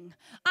thing.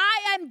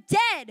 I am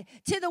dead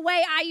to the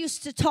way I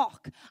used to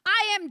talk.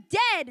 I am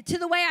dead to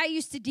the way I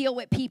used to deal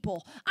with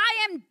people.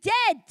 I am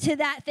dead to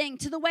that thing,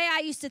 to the way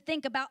I used to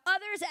think about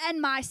others and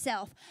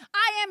myself.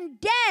 I am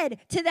dead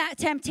to that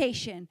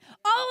temptation.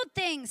 Old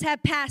things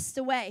have passed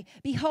away.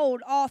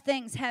 Behold, all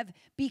things have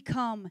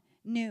become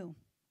new.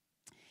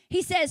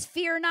 He says,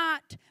 fear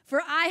not,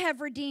 for I have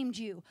redeemed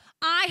you.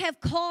 I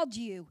have called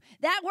you.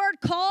 That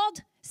word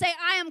called, say,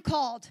 I am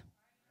called.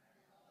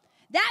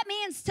 That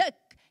means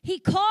he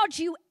called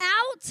you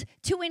out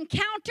to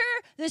encounter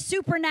the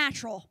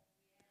supernatural.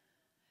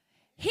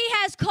 He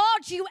has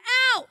called you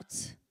out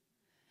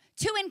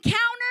to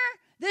encounter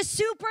the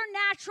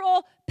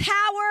supernatural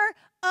power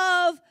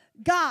of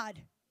God.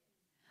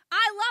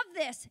 I love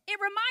this. It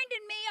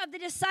reminded me of the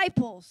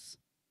disciples.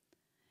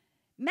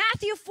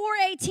 Matthew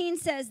 4:18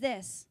 says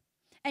this.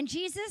 And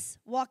Jesus,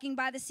 walking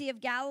by the Sea of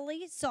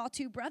Galilee, saw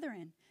two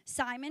brethren,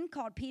 Simon,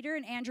 called Peter,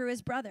 and Andrew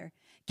his brother,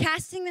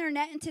 casting their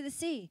net into the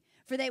sea,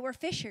 for they were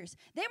fishers.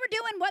 They were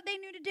doing what they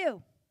knew to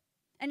do.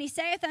 And he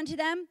saith unto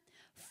them,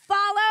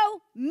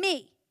 follow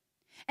me,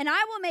 and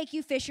I will make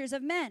you fishers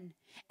of men.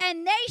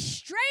 And they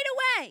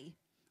straightway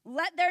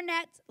left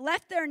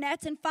their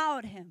nets and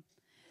followed him.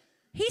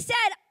 He said,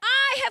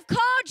 I have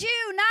called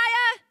you,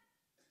 Naya.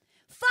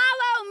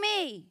 Follow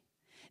me.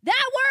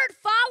 That word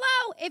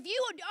follow, if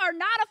you are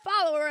not a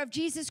follower of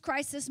Jesus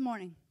Christ this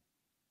morning,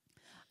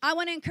 I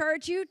want to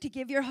encourage you to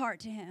give your heart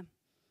to him.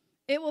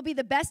 It will be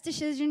the best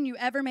decision you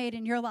ever made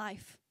in your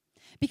life.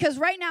 Because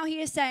right now he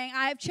is saying,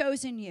 I have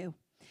chosen you.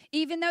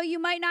 Even though you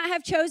might not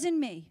have chosen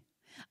me,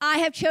 I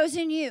have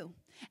chosen you.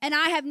 And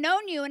I have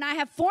known you and I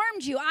have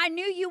formed you. I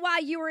knew you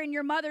while you were in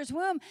your mother's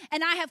womb.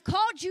 And I have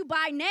called you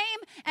by name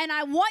and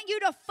I want you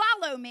to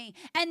follow me.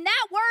 And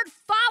that word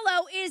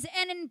follow is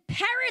an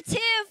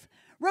imperative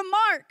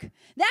remark.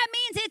 That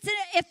means it's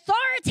an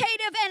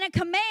authoritative and a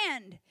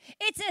command.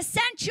 It's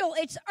essential.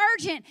 It's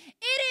urgent.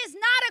 It is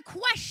not a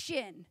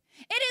question.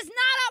 It is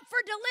not up for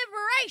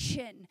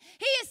deliberation.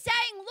 He is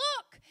saying,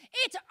 look,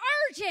 it's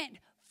urgent.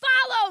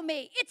 Follow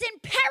me. It's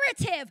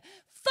imperative.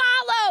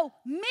 Follow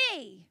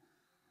me.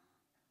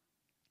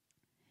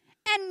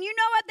 And you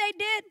know what they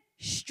did?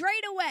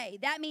 Straight away.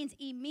 That means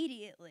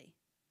immediately.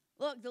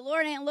 Look, the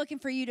Lord ain't looking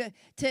for you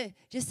to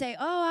just say,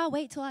 oh, I'll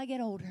wait till I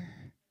get older.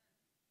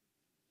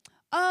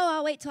 Oh,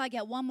 I'll wait till I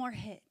get one more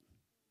hit.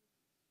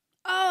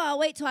 Oh, I'll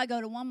wait till I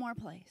go to one more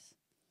place.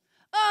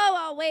 Oh,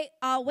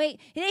 I'll wait.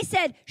 They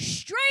said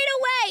straight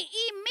away,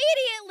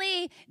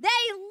 immediately, they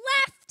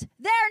left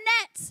their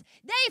nets.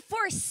 They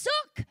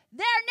forsook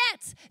their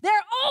nets, their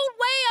old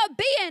way of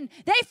being.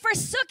 They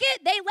forsook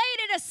it. They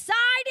laid it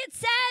aside, it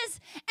says,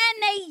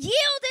 and they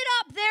yielded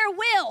up their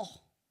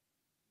will.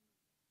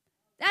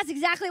 That's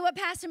exactly what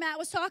Pastor Matt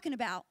was talking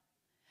about.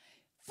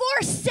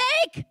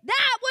 Forsake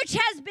that which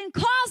has been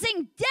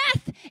causing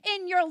death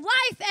in your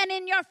life and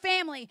in your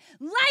family.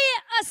 Lay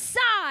it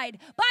aside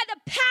by the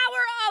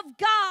power of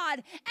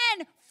God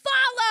and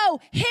follow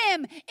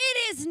him.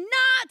 It's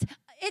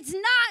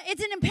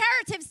an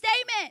imperative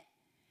statement.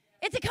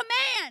 It's a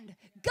command.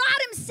 God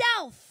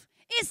himself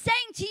is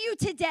saying to you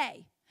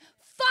today,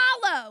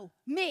 follow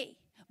me.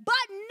 But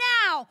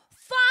now,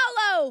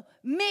 follow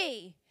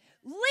me.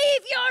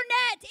 Leave your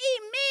net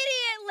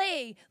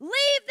immediately.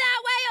 Leave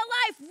that way of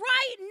life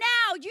right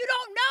now. You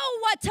don't know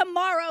what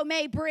tomorrow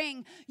may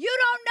bring. You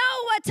don't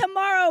know what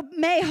tomorrow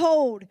may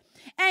hold.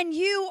 And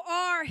you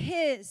are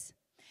his.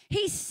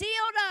 He sealed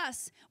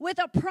us with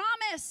a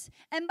promise,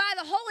 and by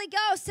the Holy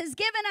Ghost has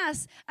given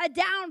us a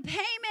down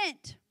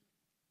payment.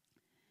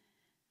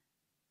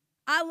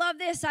 I love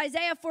this.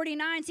 Isaiah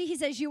 49, see, he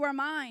says, you are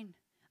mine.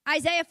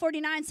 Isaiah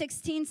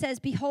 49:16 says,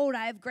 behold,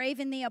 I have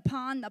graven thee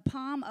upon the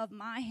palm of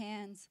my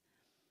hands.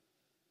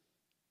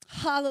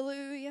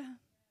 Hallelujah.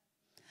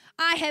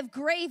 I have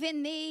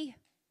graven thee.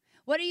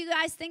 What do you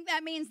guys think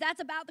that means?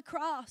 That's about the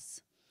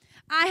cross.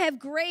 I have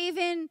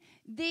graven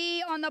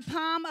thee on the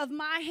palm of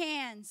my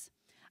hands.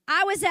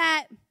 I was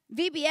at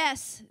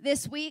VBS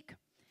this week,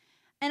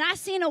 and I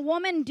seen a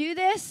woman do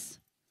this.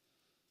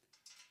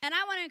 And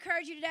I want to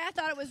encourage you today. I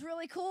thought it was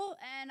really cool,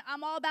 and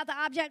I'm all about the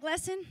object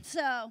lesson.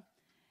 So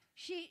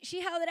she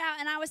held it out,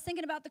 and I was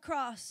thinking about the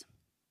cross.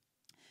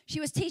 She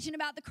was teaching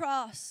about the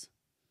cross.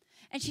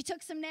 And she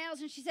took some nails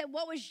and she said,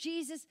 what was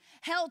Jesus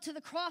held to the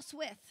cross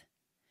with?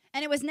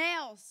 And it was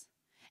nails.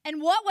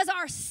 And what was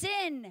our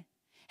sin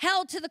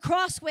held to the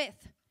cross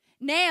with?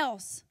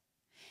 Nails.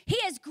 He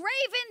has graven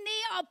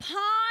thee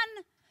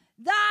upon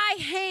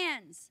thy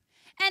hands,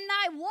 and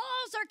thy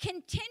walls are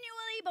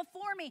continually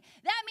before me.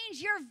 That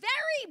means your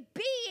very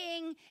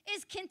being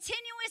is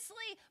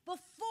continuously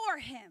before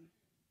him.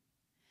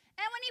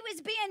 And when he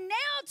was being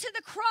nailed to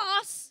the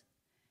cross,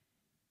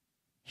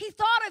 he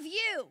thought of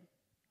you.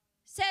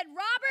 Said,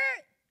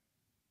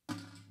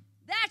 Robert,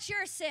 that's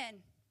your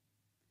sin.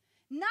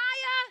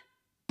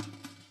 Naya,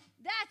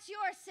 that's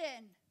your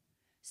sin.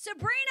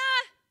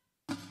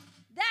 Sabrina,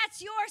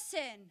 that's your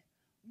sin.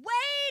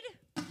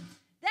 Wade,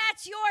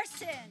 that's your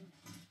sin.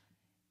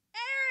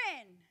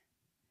 Aaron,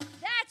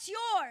 that's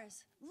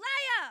yours.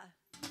 Leah,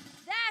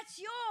 that's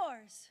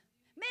yours.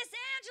 Miss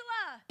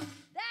Angela,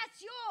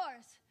 that's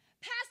yours.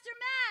 Pastor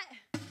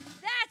Matt,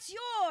 that's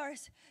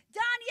yours.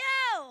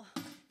 Danielle,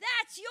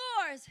 that's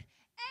yours.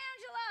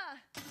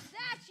 Angela,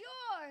 that's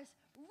yours.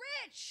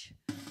 Rich,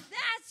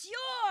 that's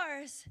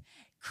yours.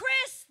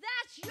 Chris,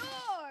 that's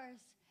yours.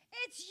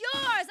 It's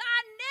yours. I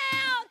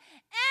nailed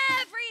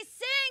every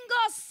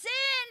single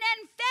sin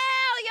and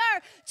failure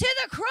to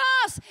the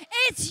cross.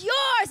 It's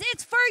yours.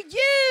 It's for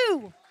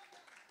you.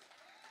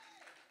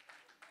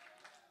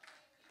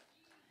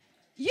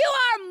 You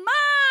are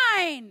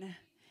mine.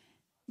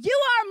 You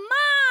are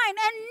mine,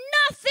 and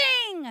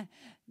nothing,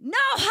 no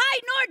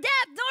height, nor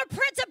depth, nor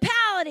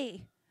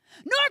principality,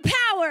 nor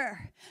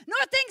power, nor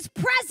things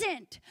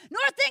present,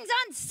 nor things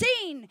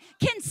unseen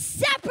can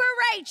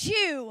separate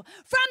you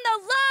from the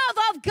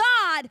love of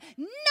God.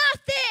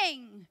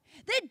 Nothing.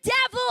 The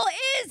devil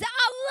is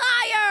a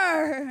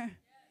liar.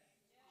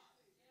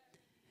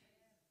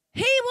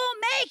 He will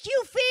make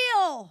you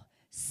feel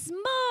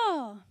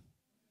small.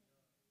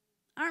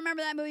 I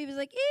remember that movie. It was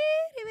like,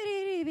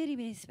 itty bitty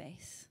bitty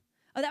space.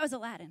 Oh, that was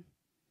Aladdin.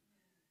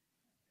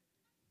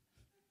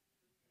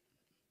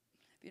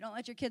 If you don't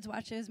let your kids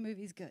watch his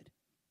movies, good.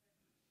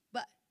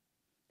 But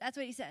that's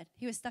what he said.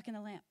 He was stuck in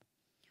the lamp.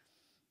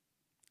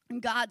 And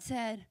God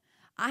said,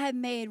 I have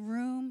made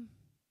room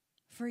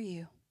for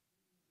you.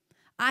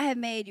 I have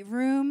made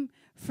room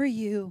for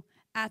you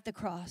at the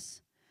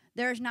cross.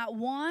 There is not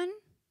one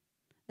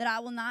that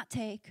I will not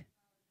take.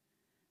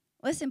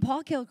 Listen,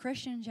 Paul killed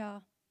Christians,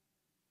 y'all.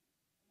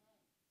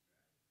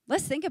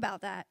 Let's think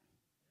about that.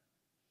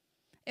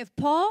 If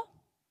Paul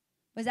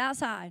was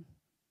outside,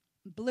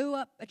 blew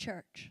up a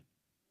church,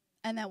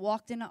 and then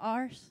walked into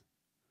ours,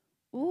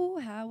 ooh,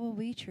 how will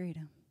we treat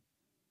him?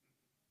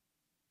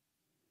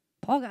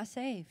 Paul got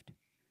saved.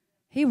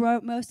 He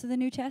wrote most of the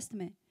New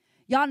Testament.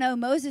 Y'all know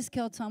Moses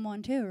killed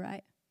someone too,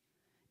 right?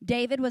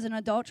 David was an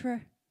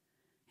adulterer,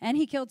 and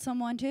he killed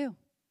someone too.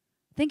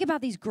 Think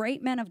about these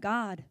great men of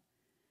God.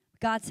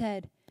 God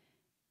said,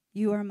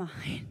 you are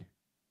mine.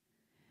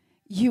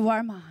 You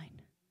are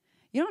mine.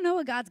 You don't know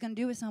what God's going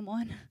to do with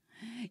someone.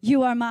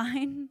 You are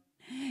mine.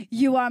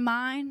 You are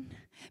mine.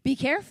 Be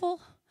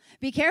careful.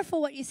 Be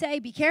careful what you say.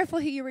 Be careful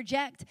who you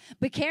reject.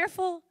 Be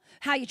careful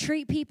how you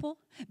treat people.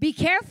 Be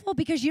careful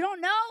because you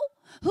don't know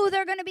who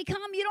they're going to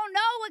become. You don't know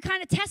what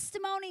kind of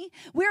testimony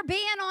we're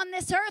being on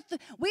this earth.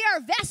 We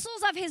are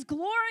vessels of his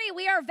glory.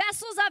 We are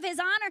vessels of his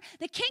honor.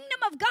 The kingdom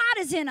of God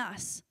is in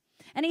us.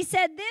 And he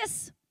said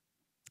this.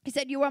 He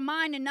said, you are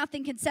mine and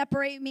nothing can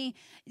separate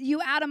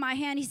you out of my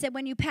hand. He said,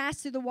 when you pass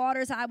through the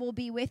waters, I will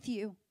be with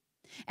you.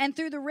 And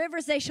through the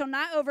rivers, they shall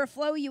not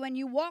overflow you. And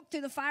you walk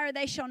through the fire,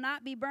 they shall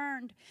not be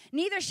burned.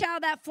 Neither shall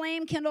that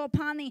flame kindle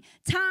upon thee.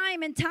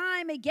 Time and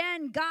time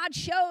again, God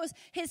shows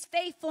his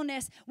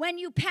faithfulness. When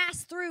you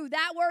pass through,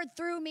 that word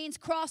through means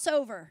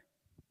crossover.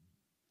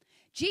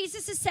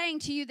 Jesus is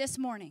saying to you this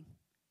morning,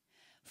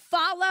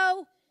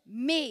 follow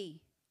me,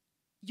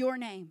 your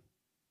name.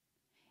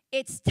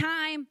 It's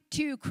time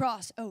to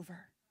cross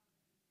over.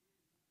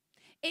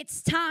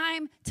 It's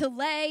time to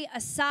lay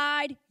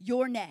aside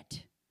your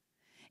net.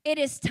 It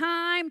is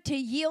time to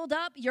yield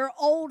up your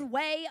old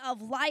way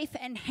of life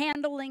and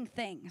handling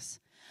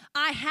things.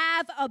 I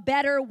have a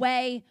better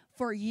way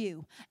for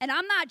you. And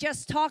I'm not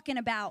just talking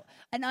about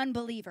an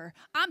unbeliever.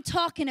 I'm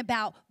talking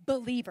about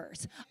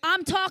believers.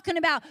 I'm talking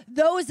about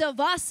those of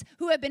us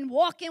who have been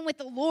walking with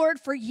the Lord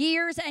for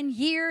years and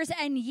years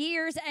and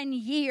years and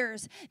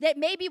years, that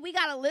maybe we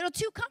got a little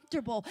too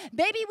comfortable.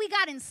 Maybe we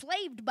got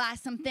enslaved by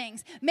some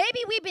things. Maybe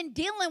we've been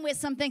dealing with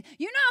something.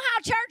 You know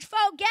how church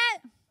folk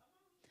get?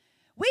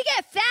 We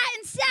get fat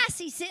and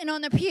sassy sitting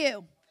on the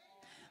pew,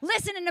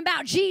 listening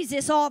about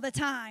Jesus all the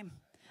time.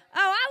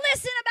 Oh, I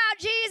listen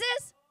about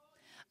Jesus.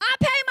 I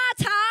pay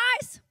my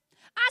tithes.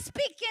 I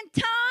speak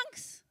in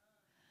tongues.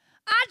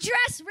 I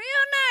dress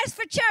real nice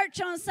for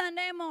church on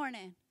Sunday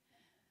morning.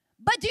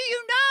 But do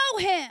you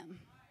know him? And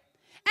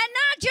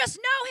not just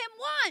know him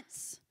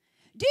once.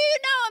 Do you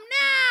know him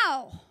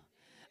now?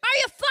 Are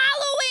you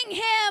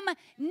following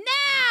him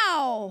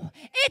now?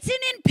 It's an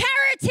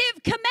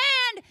imperative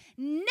command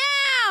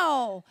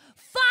now.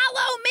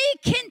 Follow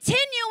me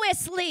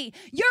continuously.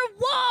 Your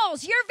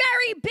walls, your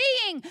very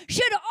being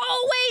should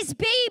always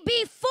be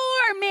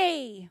before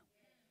me.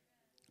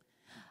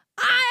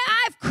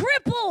 I've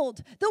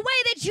crippled the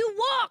way that you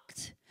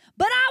walked,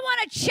 but I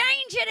want to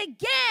change it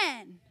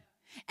again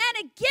and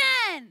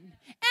again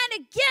and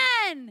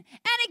again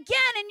and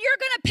again, and you're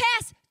going to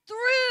pass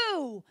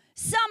through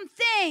some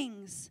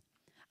things.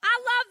 I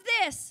love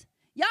this.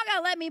 Y'all got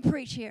to let me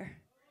preach here.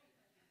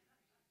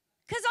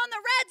 Because on the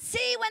Red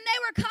Sea, when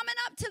they were coming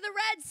up to the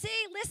Red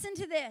Sea, listen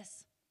to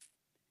this.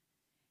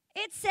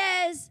 It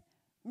says,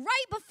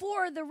 right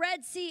before the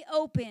Red Sea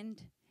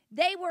opened,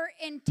 they were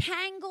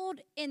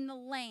entangled in the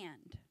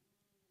land.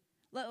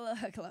 Look,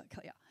 y'all.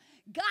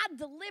 God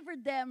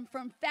delivered them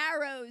from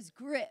Pharaoh's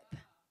grip.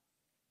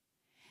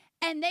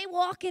 And they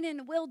walking in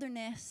the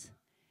wilderness,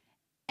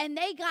 and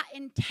they got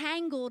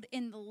entangled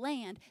in the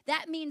land.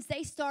 That means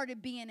they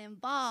started being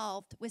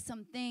involved with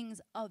some things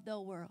of the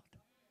world.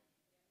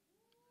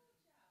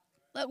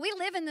 Look, we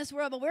live in this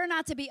world, but we're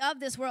not to be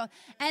of this world.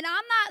 And I'm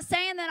not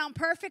saying that I'm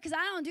perfect because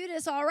I don't do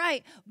this all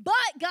right.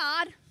 But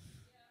God,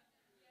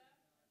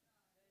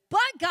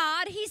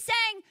 he's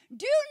saying,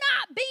 do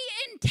not be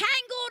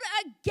entangled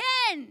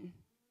again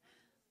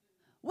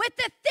with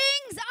the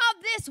things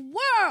of this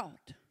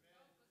world.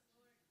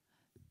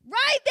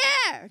 Right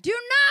there. Do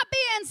not be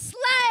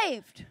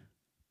enslaved.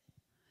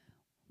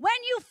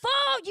 When you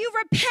fall, you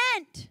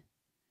repent.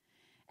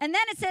 And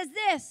then it says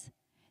this,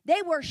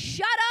 they were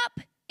shut up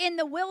in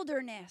the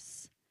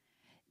wilderness.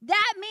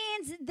 That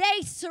means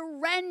they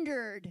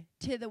surrendered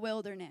to the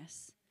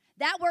wilderness.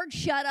 That word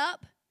shut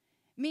up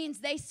means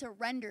they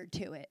surrendered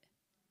to it.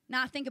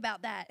 Now think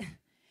about that.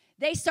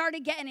 They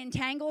started getting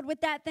entangled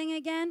with that thing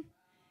again.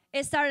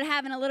 It started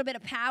having a little bit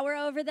of power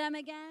over them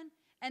again.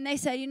 And they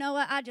said, you know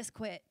what, I just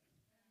quit.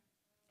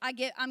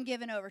 I'm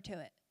giving over to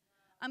it.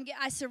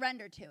 I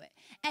surrender to it.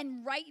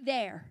 And right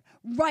there,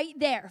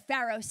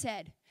 Pharaoh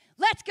said,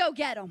 let's go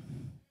get them.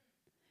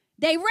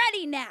 They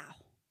ready now.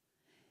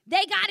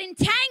 They got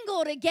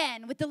entangled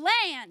again with the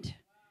land.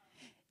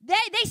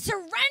 They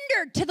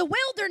surrendered to the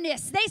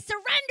wilderness. They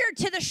surrendered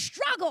to the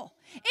struggle.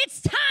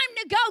 It's time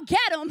to go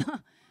get them.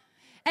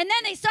 And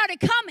then they started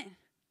coming.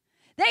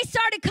 They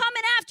started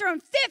coming after them.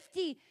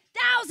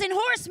 50,000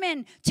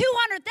 horsemen,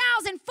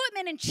 200,000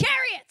 footmen and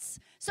chariots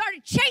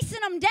started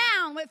chasing them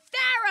down with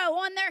Pharaoh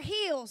on their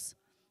heels.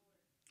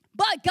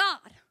 But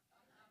God,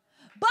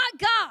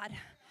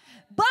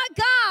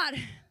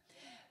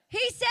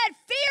 he said,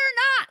 fear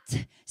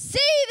not.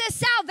 See the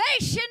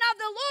salvation of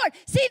the Lord.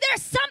 See,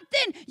 there's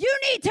something you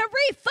need to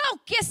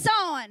refocus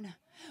on.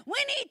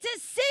 We need to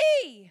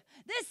see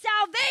the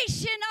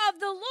salvation of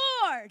the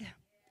Lord.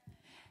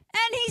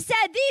 And he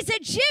said, these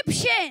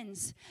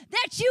Egyptians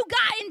that you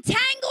got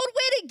entangled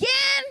with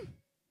again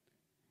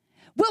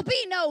will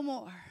be no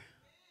more.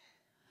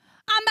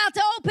 I'm about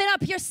to open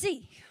up your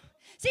sea.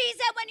 See, he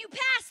said, when you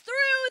pass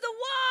through the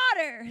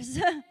waters,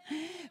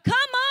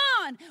 come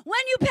on, when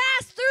you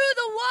pass through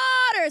the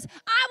waters,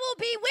 I will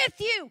be with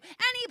you.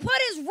 And he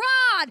put his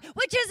rod,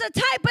 which is a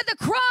type of the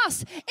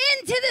cross,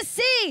 into the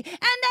sea, and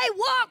they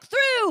walked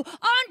through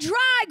on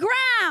dry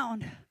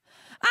ground.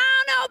 I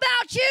don't know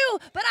about you,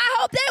 but I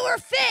hope they were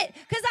fit,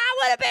 because I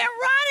would have been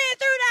running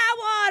through that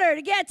water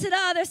to get to the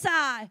other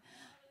side.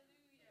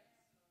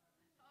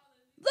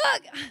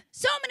 Look,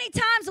 so many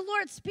times the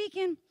Lord's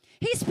speaking.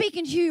 He's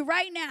speaking to you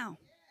right now.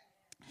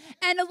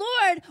 And the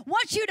Lord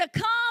wants you to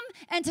come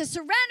and to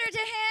surrender to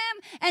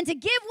him and to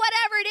give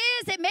whatever it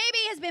is that maybe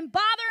has been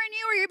bothering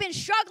you or you've been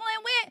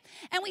struggling with.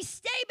 And we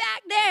stay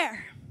back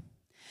there.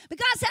 But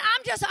God said,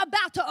 I'm just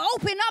about to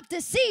open up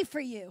the sea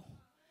for you.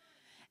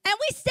 And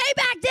we stay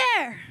back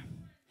there.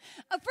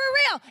 For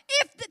real,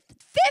 if the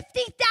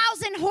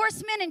 50,000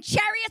 horsemen and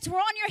chariots were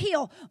on your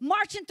heel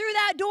marching through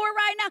that door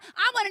right now,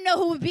 I want to know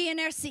who would be in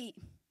their seat.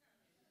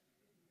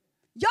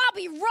 Y'all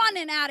be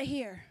running out of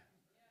here.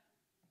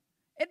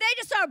 If they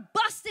just start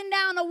busting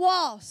down the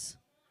walls.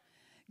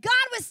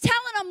 God was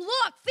telling them,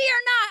 look,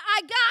 fear not,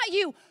 I got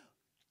you.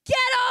 Get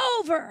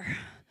over.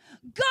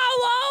 Go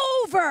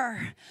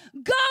over.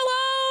 Go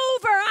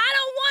over. I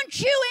don't want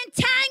you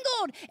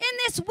entangled in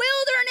this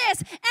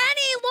wilderness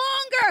any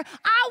longer.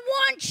 I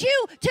want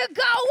you to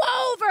go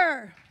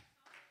over.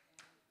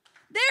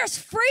 There's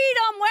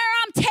freedom where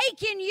I'm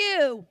taking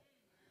you.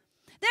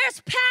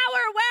 There's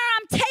power where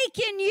I'm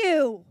taking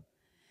you.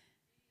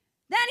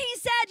 Then he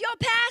said, you'll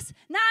pass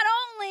not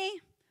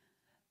only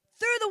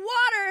through the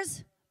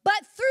waters,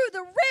 but through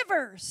the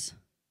rivers.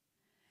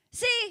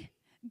 See,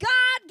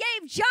 God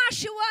gave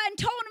Joshua and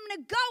told him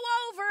to go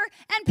over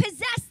and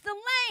possess the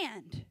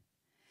land.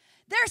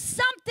 There's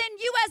something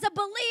you as a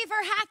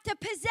believer have to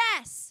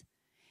possess.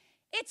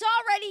 It's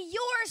already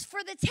yours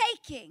for the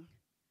taking.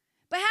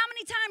 But how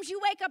many times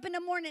you wake up in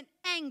the morning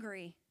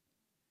angry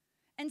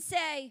and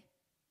say,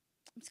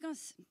 I'm just going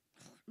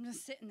to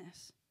sit in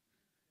this.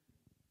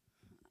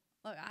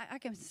 Look, I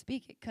can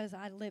speak it because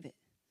I live it.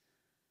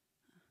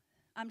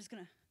 I'm just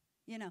going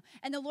to,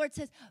 And the Lord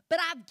says, but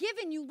I've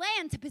given you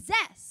land to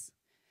possess.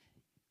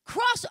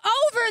 Cross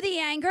over the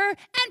anger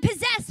and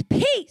possess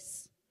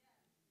peace.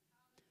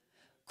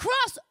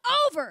 Cross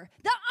over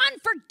the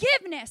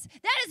unforgiveness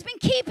that has been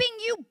keeping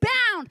you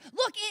bound.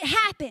 Look, it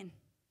happened.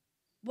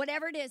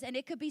 Whatever it is, and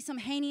it could be some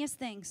heinous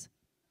things.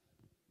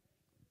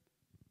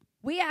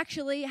 We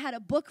actually had a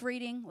book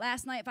reading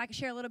last night, if I could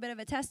share a little bit of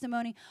a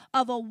testimony,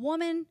 of a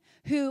woman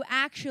who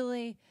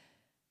actually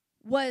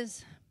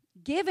was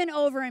given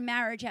over in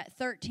marriage at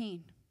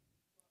 13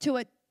 to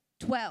a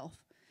 12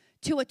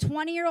 to a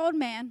 20-year-old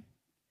man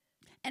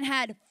and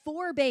had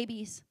 4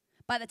 babies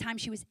by the time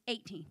she was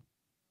 18.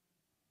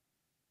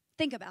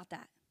 Think about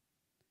that.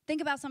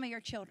 Think about some of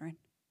your children.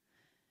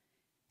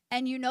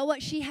 And you know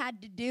what she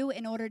had to do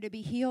in order to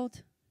be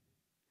healed?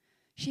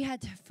 She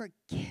had to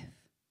forgive.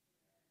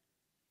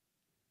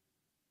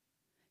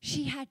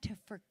 She had to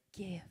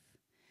forgive.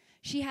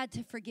 She had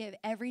to forgive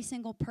every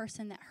single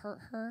person that hurt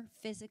her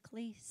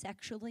physically,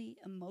 sexually,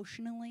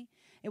 emotionally.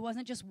 It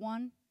wasn't just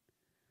one.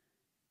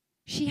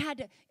 She had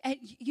to, and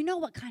you know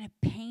what kind of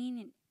pain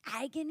and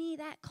agony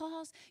that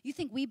caused? You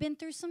think we've been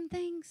through some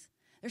things?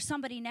 There's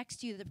somebody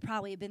next to you that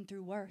probably have been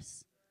through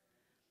worse.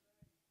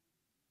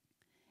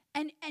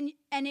 And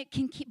it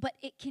can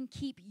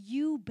keep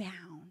you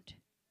bound.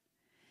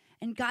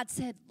 And God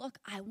said, look,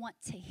 I want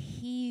to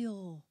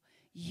heal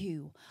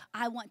you.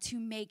 I want to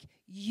make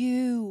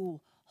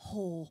you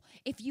whole.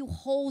 If you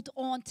hold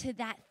on to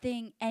that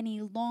thing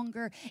any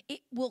longer,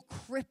 it will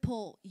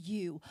cripple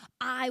you.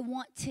 I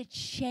want to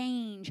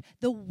change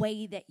the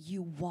way that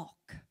you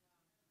walk.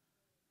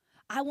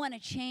 I want to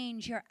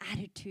change your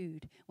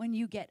attitude when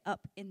you get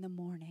up in the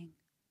morning.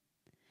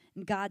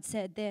 And God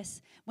said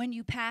this, when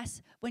you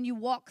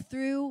walk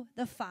through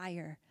the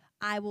fire,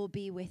 I will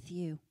be with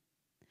you.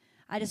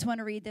 I just want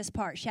to read this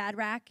part.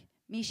 Shadrach,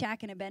 Meshach,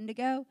 and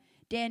Abednego,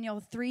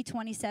 Daniel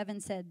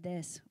 3:27 said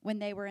this when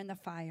they were in the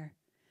fire.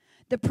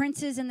 The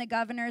princes and the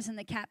governors and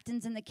the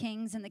captains and the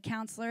kings and the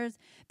counselors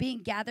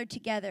being gathered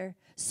together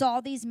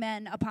saw these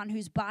men upon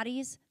whose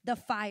bodies the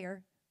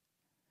fire,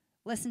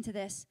 listen to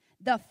this,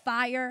 the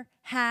fire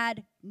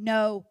had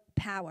no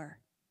power.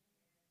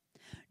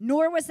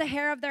 Nor was the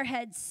hair of their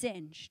heads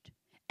singed,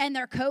 and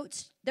their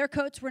coats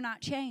were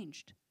not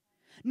changed.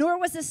 Nor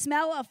was the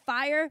smell of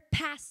fire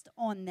passed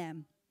on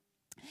them.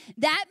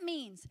 That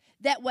means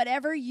that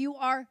whatever you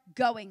are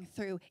going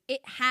through,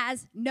 it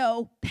has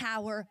no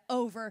power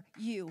over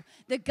you.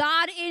 The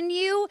God in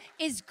you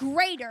is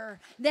greater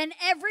than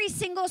every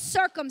single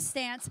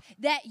circumstance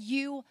that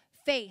you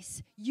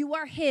face. You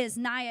are His.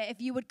 Naya,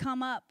 if you would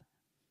come up.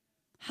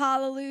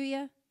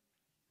 Hallelujah.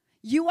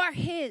 You are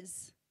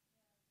His.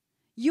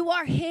 You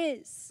are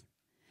His.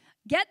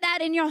 Get that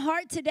in your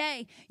heart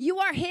today. You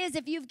are His.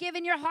 If you've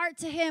given your heart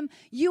to Him,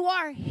 you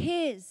are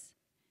His.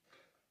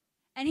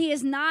 And He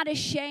is not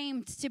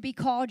ashamed to be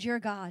called your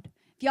God.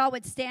 If y'all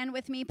would stand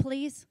with me,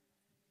 please.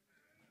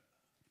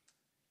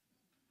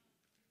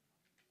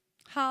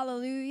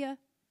 Hallelujah.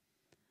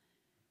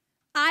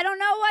 I don't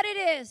know what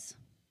it is.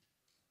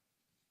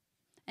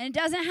 And it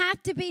doesn't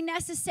have to be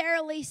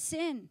necessarily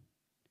sin.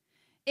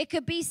 It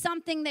could be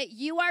something that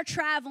you are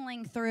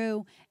traveling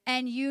through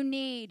and you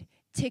need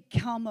to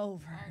come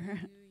over.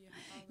 Hallelujah.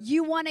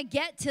 You want to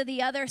get to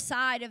the other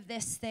side of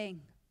this thing.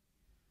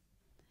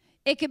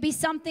 It could be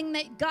something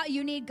that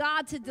you need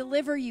God to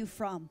deliver you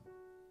from.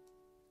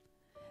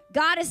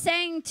 God is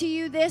saying to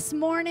you this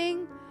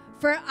morning,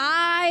 for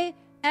I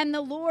am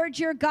the Lord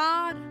your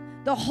God,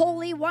 the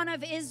Holy One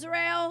of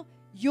Israel,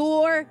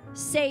 your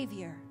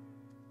Savior.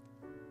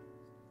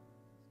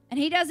 And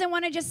He doesn't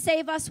want to just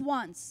save us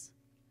once.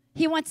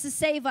 He wants to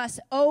save us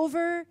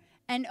over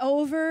and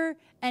over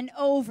and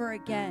over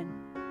again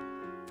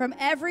from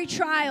every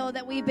trial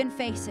that we've been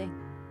facing.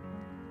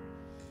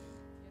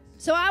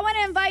 So I want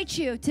to invite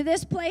you to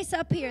this place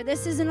up here.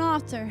 This is an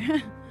altar.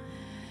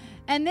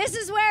 And this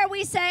is where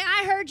we say,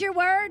 I heard your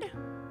word.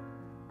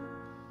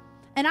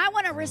 And I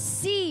want to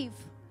receive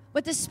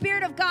what the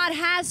Spirit of God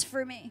has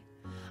for me.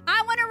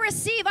 I want to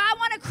receive. I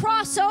want to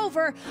cross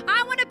over.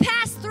 I want to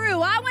pass through.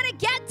 I want to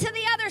get to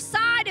the other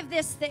side of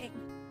this thing.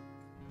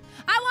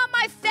 I want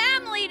my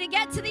family to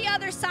get to the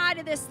other side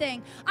of this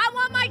thing. I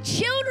want my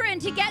children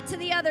to get to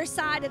the other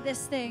side of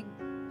this thing.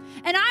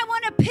 And I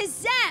want to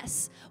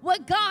possess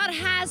what God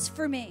has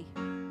for me.